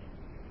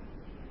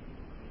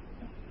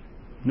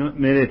 Not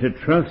merely to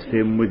trust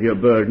him with your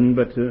burden,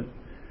 but to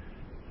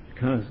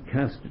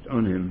cast it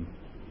on him.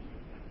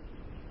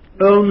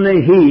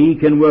 Only he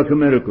can work a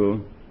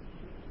miracle,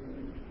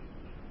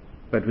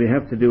 but we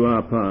have to do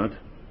our part.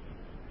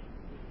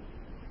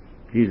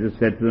 Jesus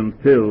said to them,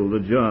 fill the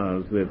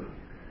jars with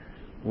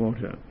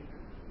water.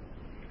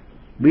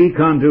 We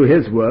can't do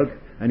his work,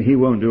 and he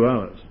won't do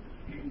ours.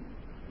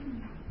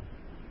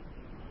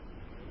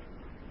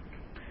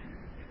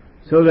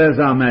 So there's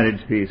our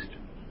marriage feast.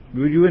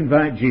 Would you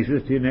invite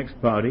Jesus to your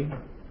next party?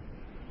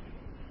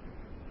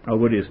 Or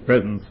would his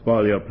presence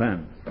spoil your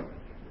plans?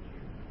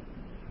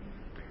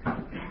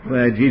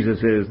 Where Jesus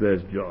is,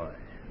 there's joy.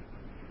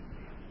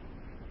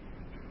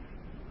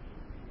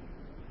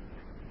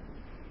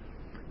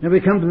 Now we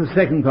come to the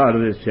second part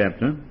of this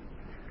chapter,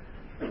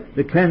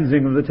 the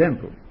cleansing of the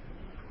temple.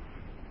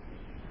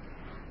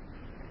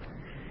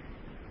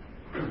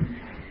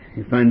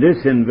 You find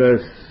this in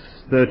verse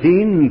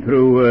 13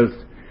 through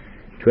verse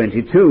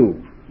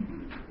 22.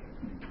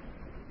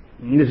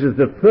 This is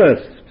the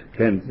first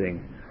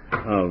cleansing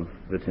of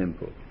the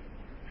temple.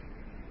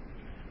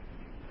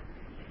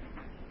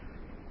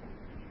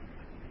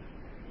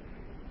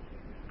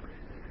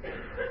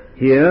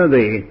 Here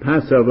the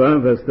Passover,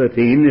 verse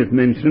 13, is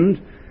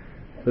mentioned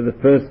for the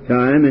first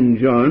time in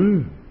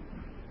John.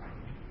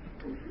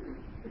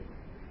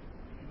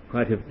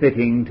 Quite a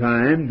fitting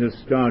time to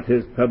start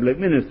his public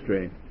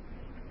ministry.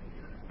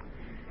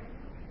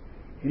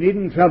 You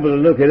needn't trouble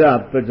to look it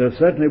up, but I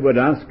certainly would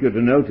ask you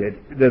to note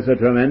it. There's a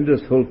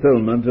tremendous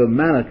fulfillment of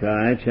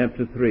Malachi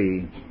chapter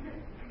 3,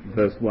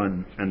 verse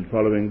 1 and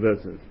following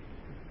verses.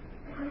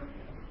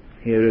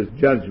 Here is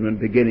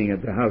judgment beginning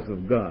at the house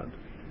of God.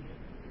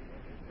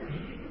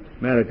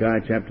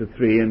 Malachi chapter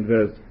 3 and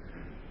verse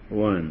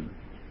 1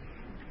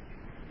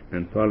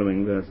 and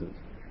following verses.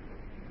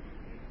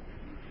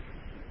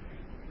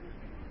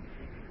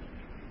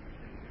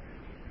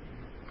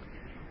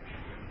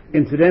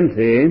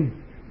 Incidentally,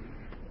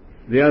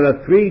 the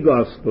other three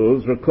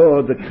Gospels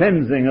record the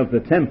cleansing of the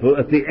temple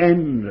at the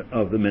end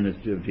of the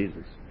ministry of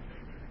Jesus.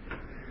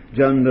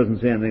 John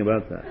doesn't say anything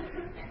about that.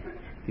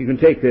 You can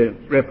take the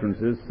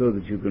references so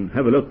that you can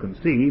have a look and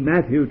see.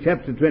 Matthew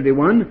chapter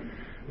 21,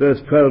 verse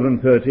 12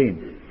 and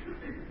 13.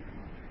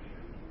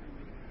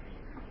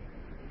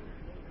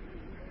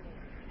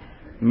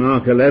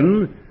 Mark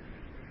 11,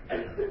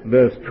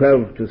 verse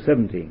 12 to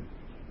 17.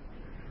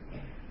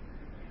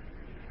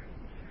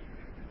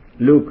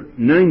 Luke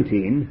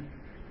 19,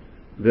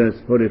 verse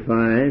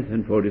 45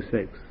 and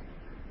 46.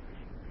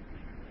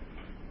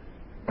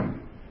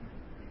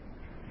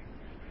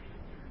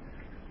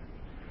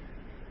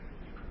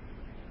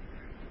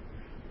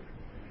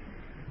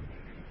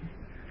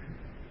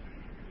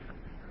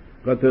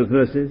 Got those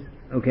verses?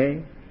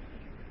 Okay?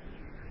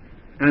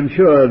 I'm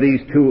sure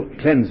these two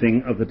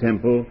cleansing of the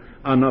temple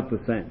are not the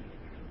same.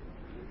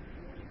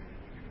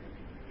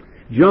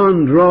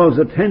 John draws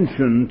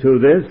attention to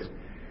this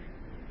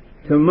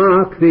to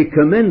mark the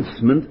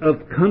commencement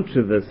of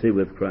controversy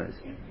with Christ.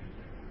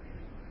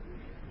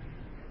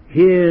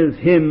 Here's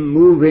him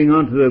moving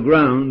onto the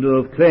ground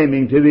of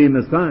claiming to be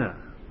Messiah.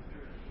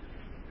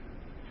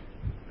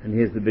 And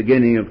here's the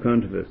beginning of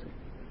controversy.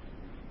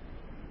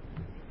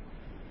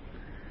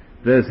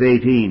 Verse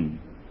 18.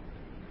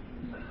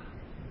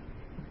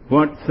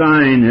 What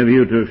sign have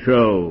you to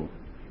show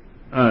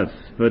us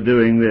for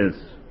doing this?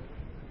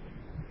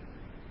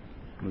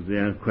 Was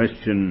the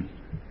question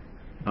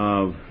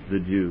of the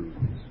Jews.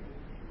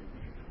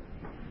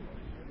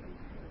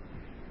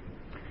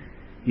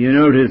 You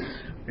notice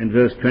in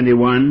verse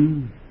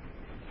 21,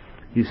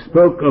 he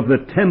spoke of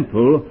the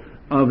temple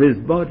of his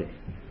body.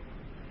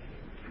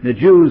 The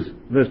Jews,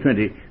 verse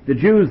 20, the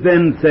Jews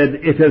then said,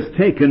 it has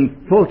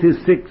taken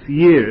 46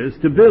 years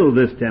to build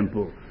this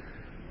temple.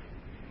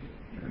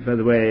 By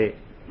the way,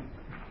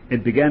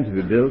 it began to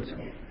be built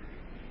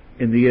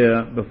in the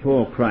year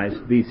before Christ,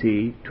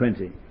 BC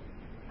 20.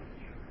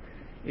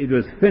 It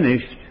was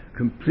finished,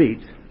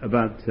 complete,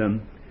 about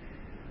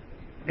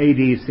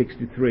AD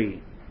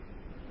 63.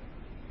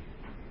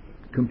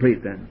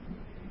 Complete then.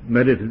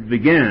 But it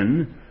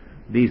began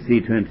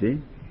BC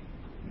 20.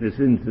 This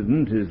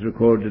incident is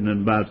recorded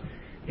in about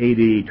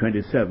AD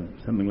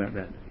 27, something like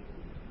that.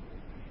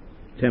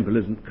 Temple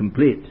isn't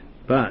complete,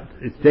 but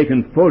it's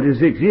taken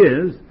 46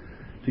 years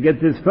to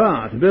get this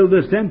far, to build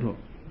this temple.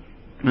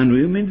 And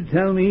you mean to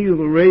tell me you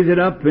will raise it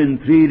up in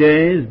 3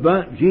 days?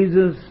 But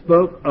Jesus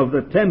spoke of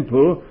the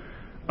temple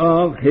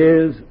of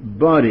his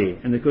body,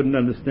 and they couldn't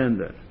understand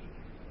that.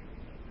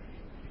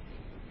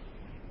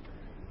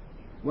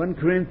 1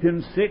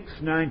 Corinthians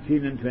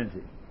 6:19 and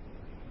 20.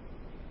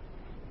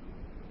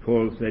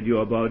 Paul said,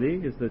 your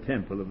body is the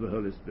temple of the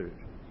Holy Spirit.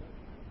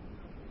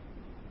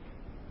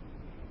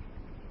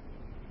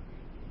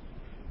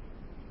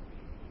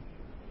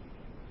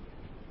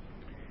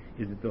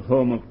 Is it the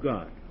home of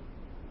God?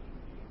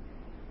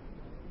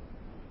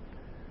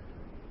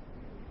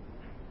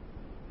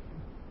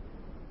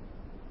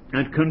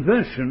 At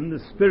conversion, the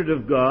Spirit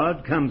of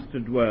God comes to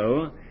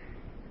dwell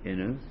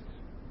in us,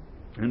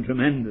 and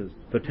tremendous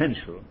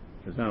potential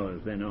is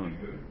ours then on.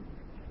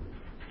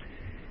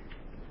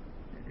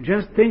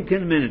 Just think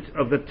in a minute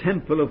of the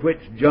temple of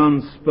which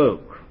John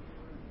spoke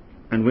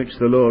and which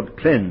the Lord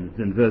cleansed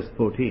in verse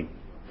 14.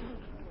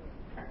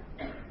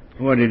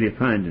 What did he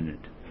find in it?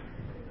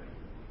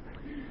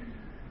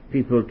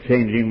 People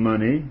changing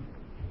money,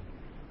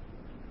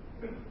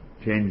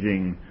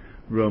 changing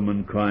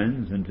Roman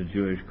coins into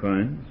Jewish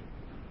coins,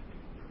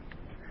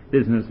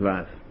 business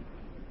life,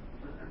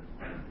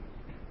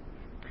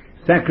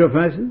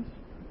 sacrifices,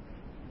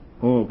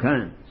 all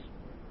kinds.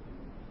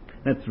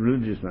 That's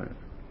religious life.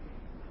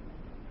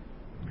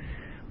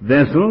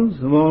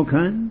 Vessels of all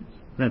kinds,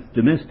 that's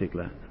domestic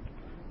life.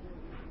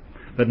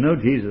 But no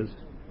Jesus.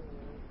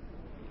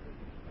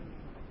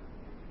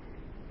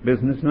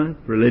 Business life,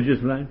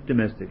 religious life,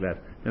 domestic life,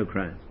 no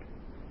Christ.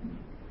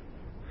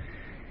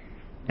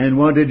 And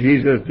what did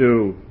Jesus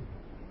do?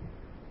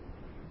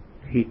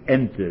 He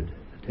entered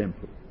the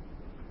temple.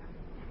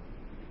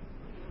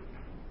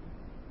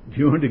 If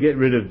you want to get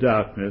rid of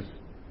darkness,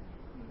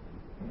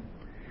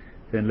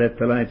 then let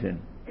the light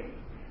in.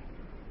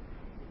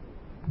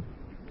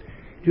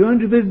 Do you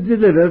want to be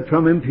delivered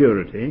from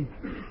impurity?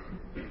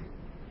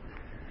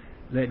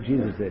 Let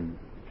Jesus in.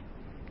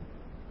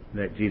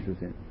 Let Jesus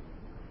in.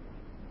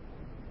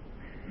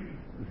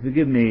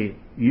 Forgive me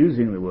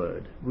using the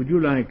word. Would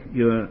you like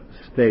your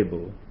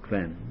stable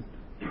cleansed?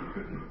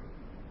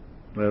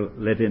 Well,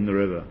 let in the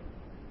river.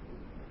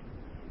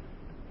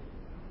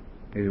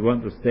 If you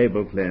want the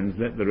stable cleansed,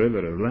 let the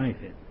river of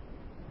life in.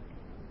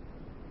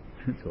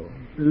 That's all.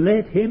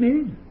 Let him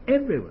in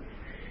everywhere.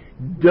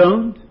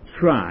 Don't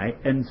try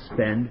and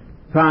spend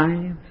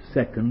 5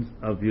 seconds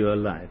of your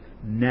life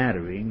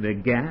narrowing the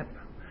gap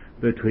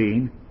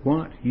between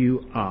what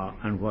you are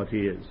and what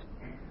he is.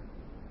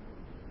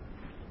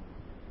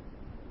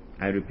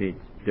 I repeat,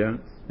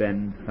 don't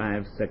spend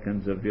 5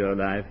 seconds of your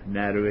life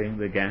narrowing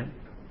the gap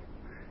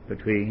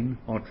between,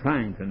 or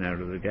trying to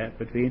narrow the gap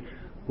between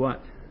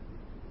what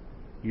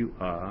you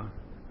are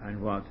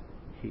and what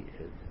he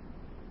is.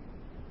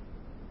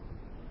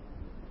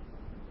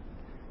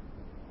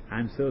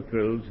 I'm so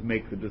thrilled to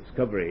make the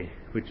discovery,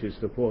 which is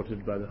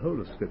supported by the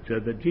whole of Scripture,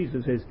 that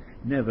Jesus is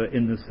never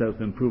in the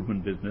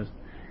self-improvement business.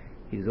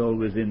 He's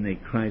always in the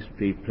Christ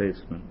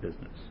replacement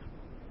business.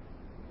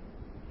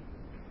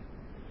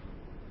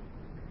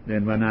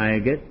 Then when I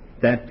get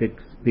that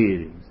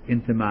experience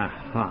into my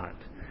heart,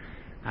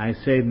 I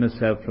save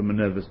myself from a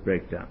nervous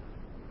breakdown.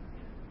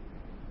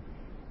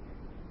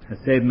 I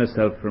save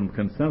myself from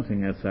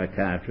consulting a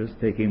psychiatrist,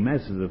 taking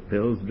masses of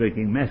pills,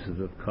 drinking masses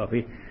of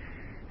coffee,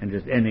 and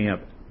just ending up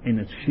in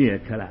a sheer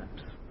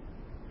collapse.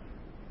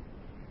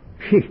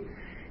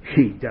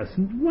 He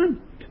doesn't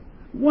want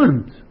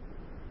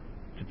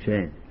to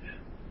change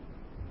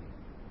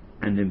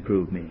and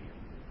improve me.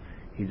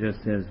 He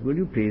just says, will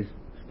you please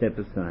step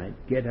aside,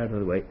 get out of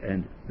the way,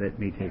 and let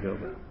me take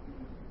over.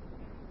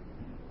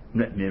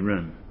 Let me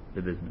run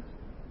the business.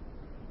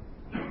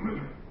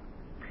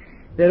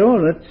 They're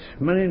all it.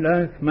 Money,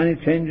 life, money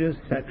changes,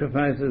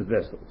 sacrifices,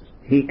 vessels.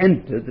 He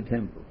entered the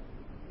temple.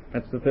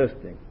 That's the first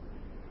thing.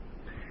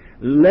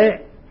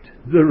 Let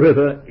the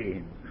river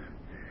in.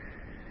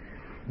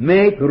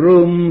 Make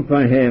room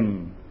for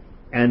him.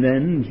 And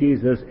then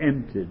Jesus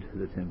entered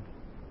the temple.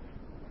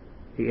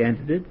 He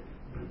entered it,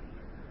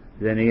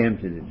 then he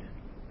emptied it.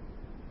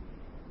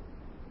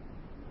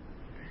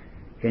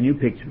 Can you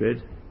picture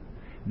it?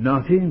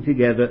 Knotting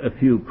together a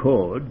few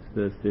cords,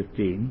 verse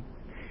 15,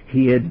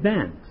 he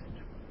advanced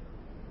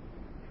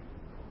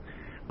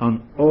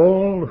on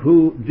all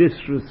who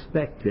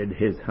disrespected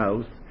his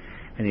house,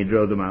 and he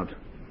drove them out.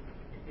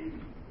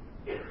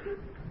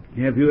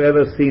 Have you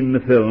ever seen the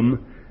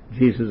film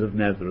Jesus of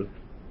Nazareth?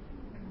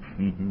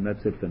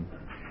 That's it then.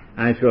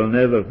 I shall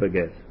never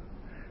forget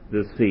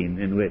the scene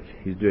in which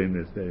he's doing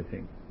this very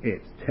thing.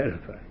 It's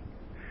terrifying.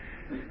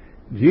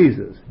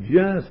 Jesus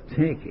just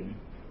taking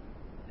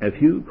a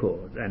few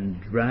cords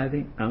and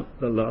driving out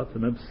the lot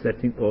and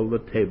upsetting all the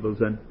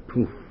tables, and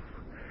poof.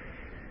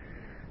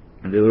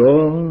 And they were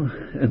all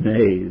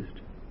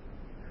amazed.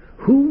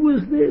 Who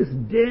was this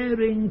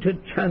daring to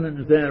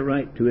challenge their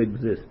right to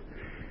exist?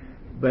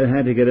 But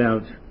had to get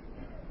out.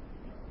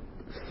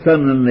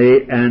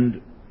 Sullenly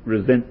and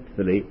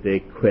resentfully they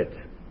quit.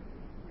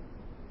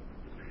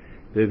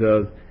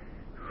 Because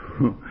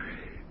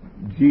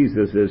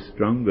Jesus is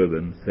stronger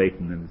than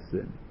Satan and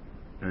sin.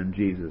 And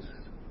Jesus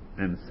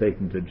and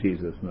Satan to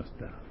Jesus must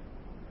bow.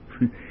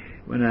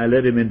 When I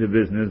let him into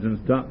business and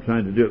stop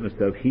trying to do it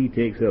myself, he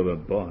takes over.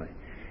 Boy,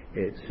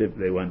 it's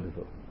simply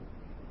wonderful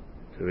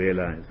to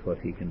realize what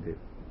he can do.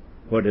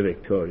 What a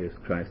victorious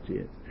Christ he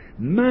is.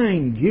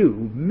 Mind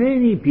you,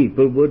 many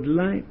people would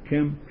like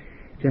to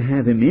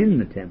have him in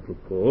the temple,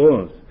 of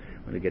course,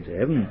 when they get to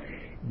heaven,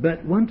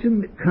 but want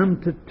to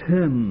come to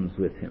terms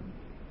with him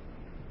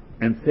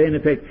and say, in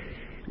effect,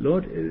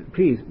 Lord,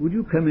 please, would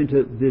you come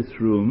into this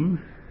room,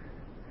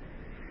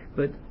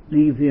 but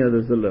leave the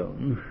others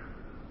alone.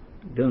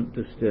 Don't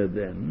disturb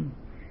them.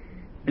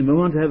 And we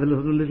want to have a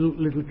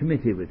little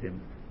committee with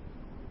him.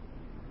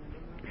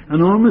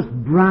 And almost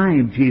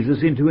bribe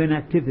Jesus into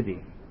inactivity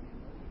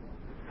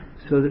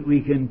so that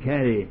we can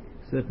carry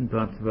certain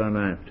parts of our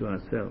life to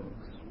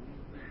ourselves.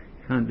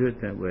 Can't do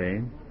it that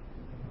way.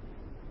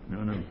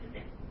 No.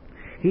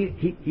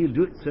 He'll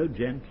do it so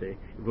gently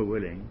if we're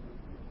willing.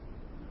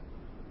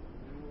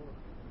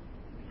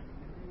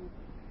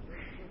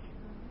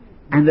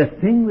 And the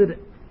thing that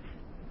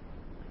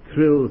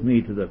thrills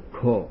me to the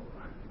core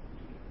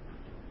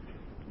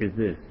is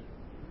this: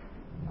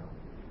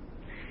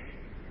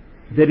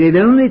 that he'll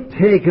only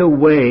take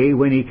away,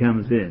 when he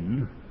comes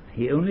in,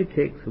 he only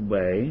takes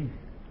away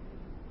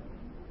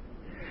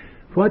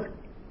what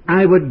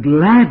I would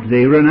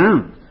gladly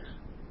renounce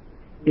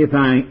if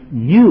I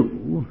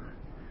knew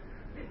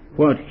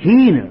what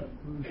he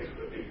knows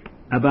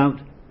about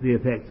the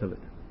effects of it.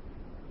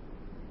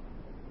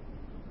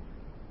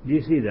 Do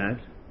you see that?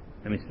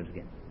 Let me start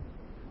again.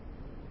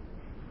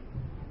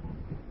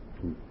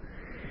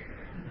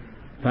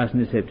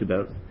 Fasten your safety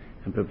belts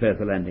and prepare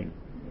for landing.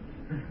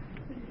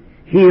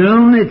 He'll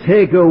only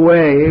take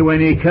away, when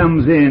he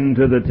comes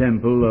into the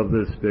temple of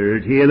the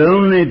Spirit, he'll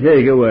only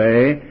take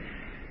away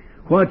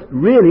what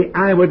really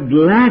I would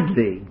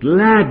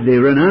gladly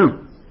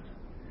renounce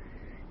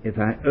if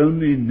I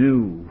only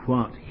knew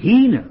what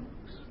he knows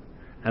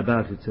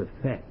about its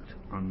effect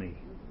on me.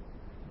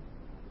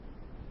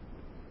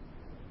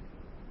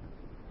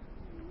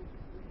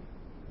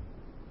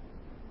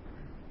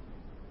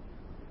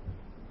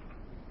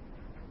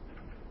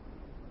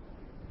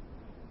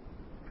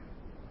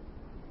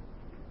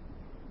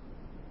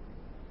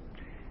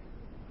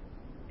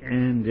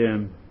 And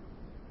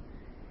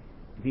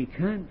if he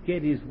can't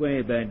get his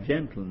way by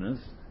gentleness,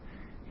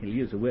 he'll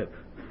use a whip.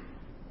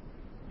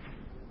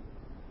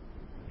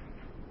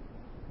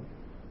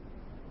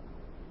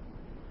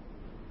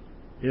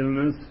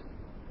 Illness,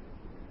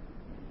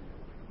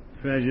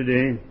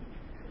 tragedy,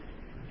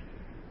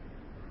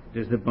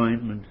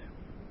 disappointment.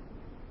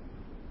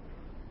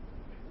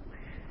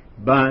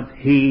 But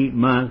he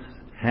must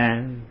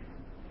have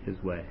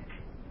his way.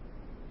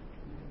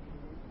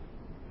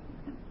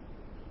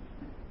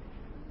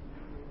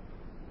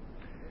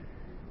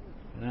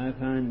 And I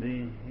find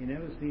he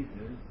never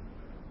ceases.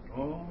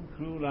 All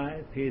through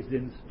life he is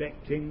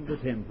inspecting the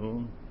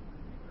temple.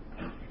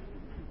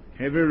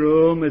 Every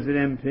room is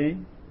empty.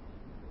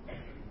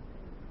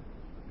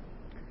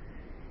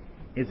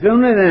 It's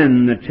only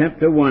then that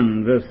chapter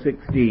 1 verse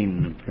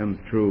 16 comes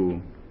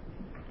true.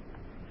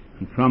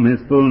 And from his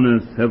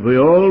fullness have we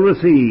all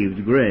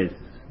received grace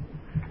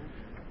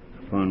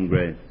upon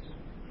grace.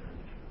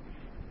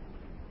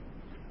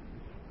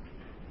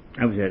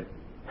 I wish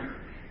I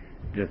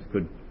just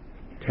could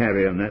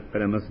tarry on that,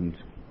 but I mustn't.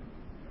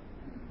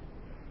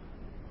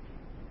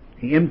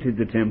 He emptied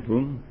the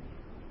temple.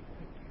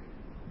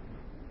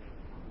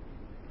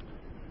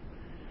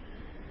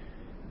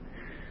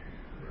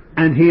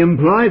 And he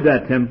employed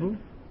that temple,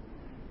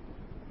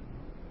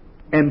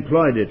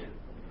 employed it,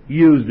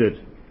 used it.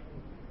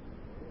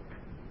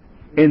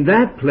 In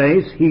that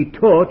place he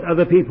taught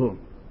other people.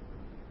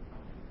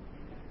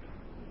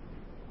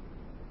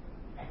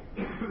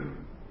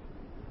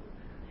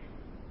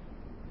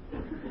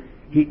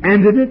 He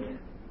entered it,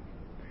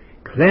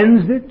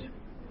 cleansed it,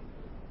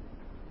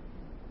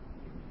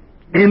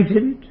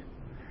 emptied it,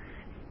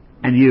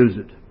 and used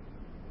it.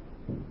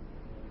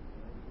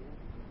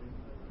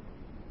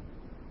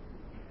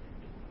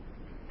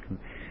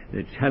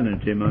 They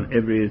challenged him on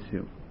every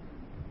issue.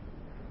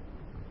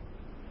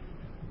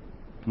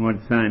 What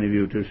sign have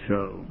you to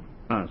show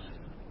us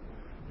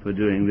for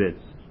doing this,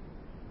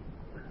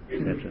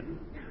 etc.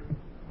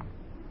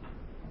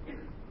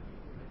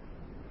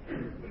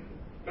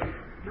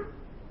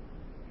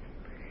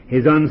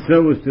 His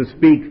answer was to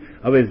speak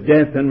of his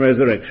death and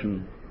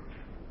resurrection.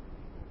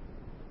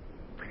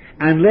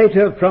 And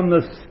later from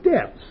the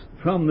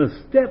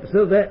steps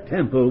of that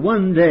temple,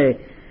 one day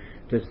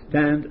to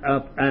stand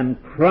up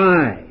and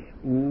cry,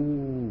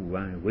 "Ooh,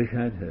 I wish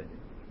I'd heard it.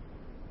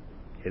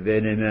 If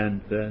any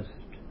man thirst,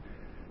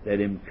 let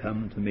him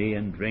come to me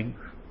and drink.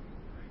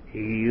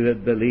 He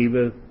that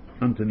believeth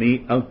unto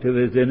me, out of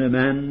his inner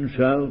man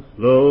shall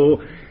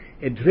flow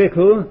a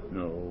trickle."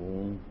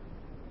 No.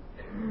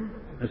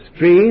 A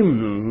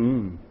stream?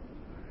 No.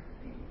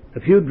 A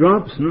few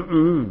drops?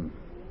 No.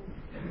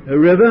 A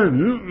river?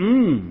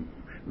 No.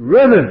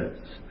 Rivers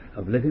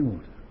of living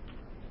water.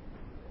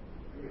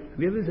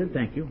 Have you ever said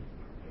thank you?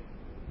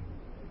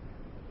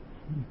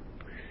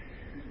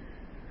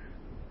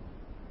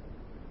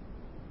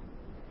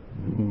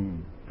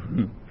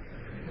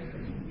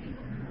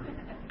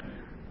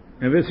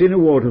 Ever seen a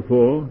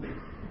waterfall?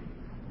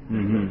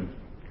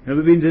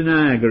 Ever been to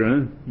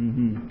Niagara?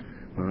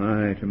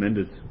 Aye,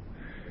 tremendous.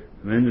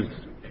 Tremendous.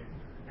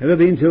 Ever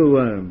been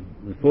to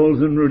the falls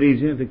in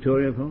Rhodesia,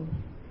 Victoria Falls?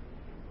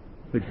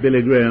 Which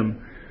Billy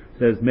Graham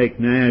says make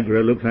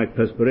Niagara look like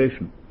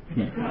perspiration.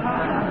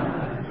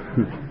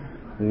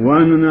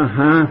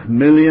 1.5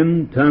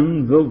 million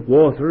tons of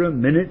water a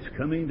minute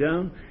coming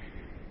down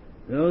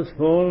those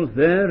falls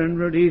there in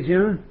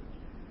Rhodesia.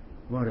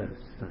 What a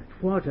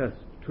sight. What a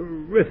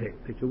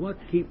terrific picture. What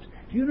keeps...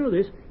 Do you know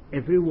this?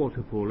 Every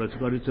waterfall has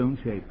got its own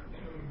shape.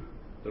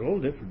 They're all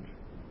different.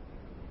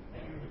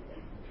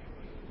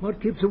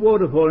 What keeps a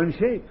waterfall in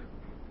shape?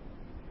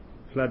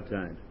 Flood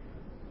tide.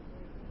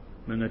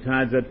 When the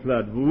tide's at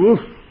flood, woof,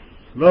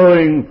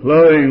 flowing,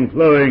 flowing,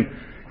 flowing,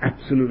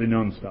 absolutely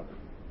non-stop.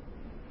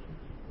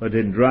 But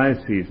in dry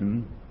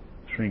season,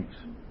 shrinks,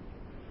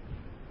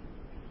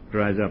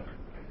 dries up,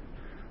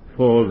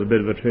 falls a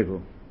bit of a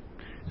trickle.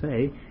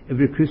 Say,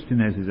 every Christian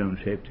has his own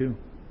shape too.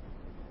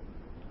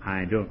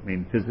 I don't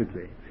mean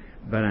physically,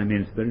 but I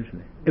mean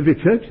spiritually. Every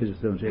church has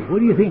its own shape. What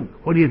do you think?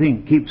 What do you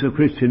think keeps a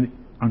Christian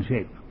on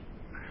shape?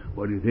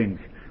 What do you think?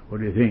 What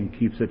do you think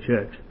keeps a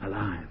church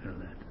alive and all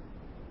that?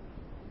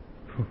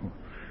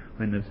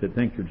 When they've said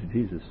thank you to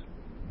Jesus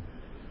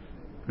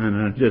and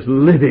are just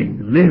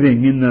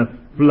living in the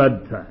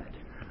flood tide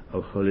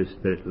of Holy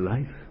Spirit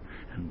life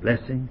and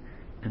blessing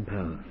and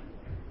power.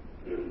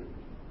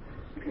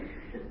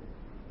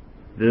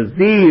 The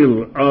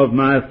zeal of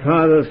my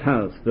Father's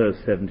house, verse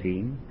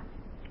 17,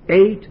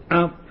 ate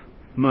up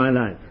my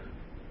life.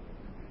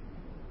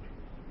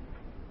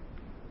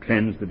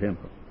 Cleanse the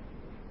temple.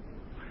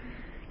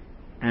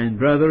 And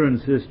brother and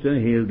sister,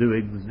 he'll do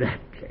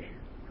exactly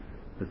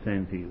the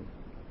same for you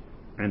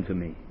and for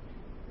me.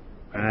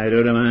 I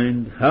don't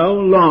mind how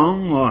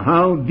long or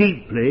how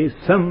deeply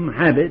some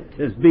habit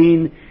has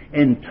been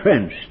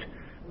entrenched.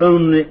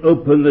 Only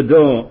open the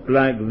door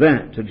like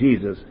that to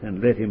Jesus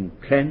and let him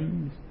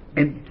cleanse,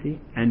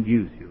 empty, and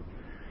use you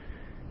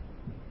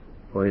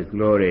for his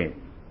glory.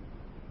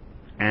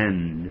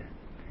 And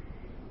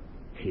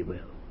he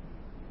will.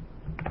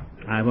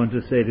 I want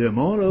to say to him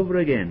all over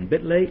again, a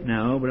bit late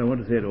now, but I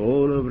want to say it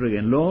all over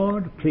again.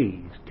 Lord,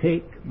 please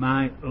take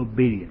my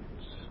obedience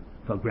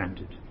for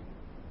granted.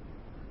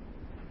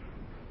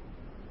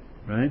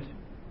 Right?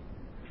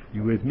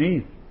 You with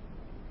me?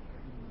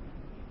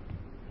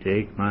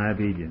 Take my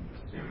obedience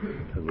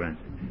for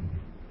granted.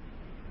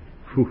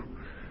 Whew.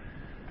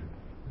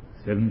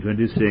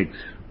 7:26.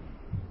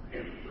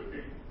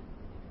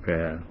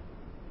 Prayer.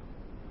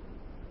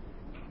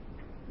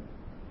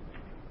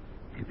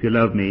 If you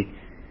love me,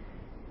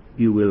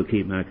 you will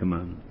keep my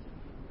commandments.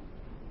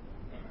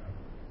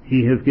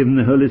 He has given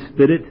the Holy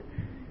Spirit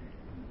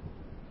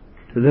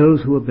to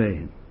those who obey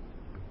him.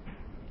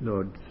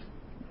 Lord,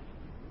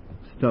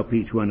 stop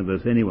each one of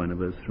us, any one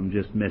of us, from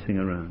just messing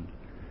around,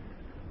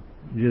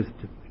 just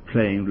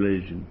playing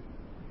religion.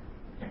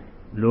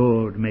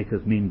 Lord, make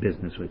us mean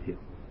business with you.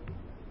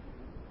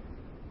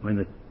 When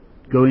the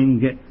going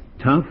gets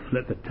tough,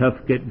 let the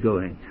tough get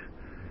going.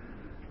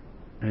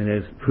 And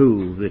let's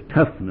prove the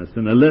toughness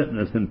and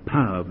alertness and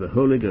power of the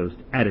Holy Ghost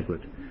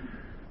adequate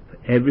for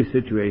every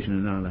situation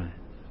in our lives.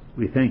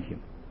 We thank you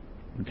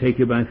and take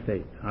you by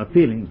faith. Our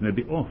feelings may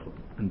be awful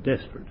and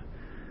desperate,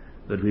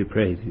 but we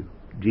praise you.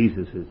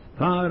 Jesus is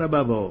far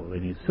above all,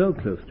 and he's so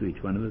close to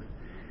each one of us.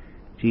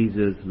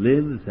 Jesus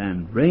lives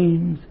and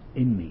reigns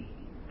in me.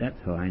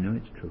 That's how I know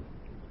it's true.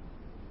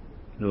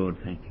 Lord,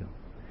 thank you.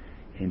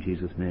 In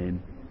Jesus'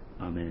 name,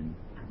 amen.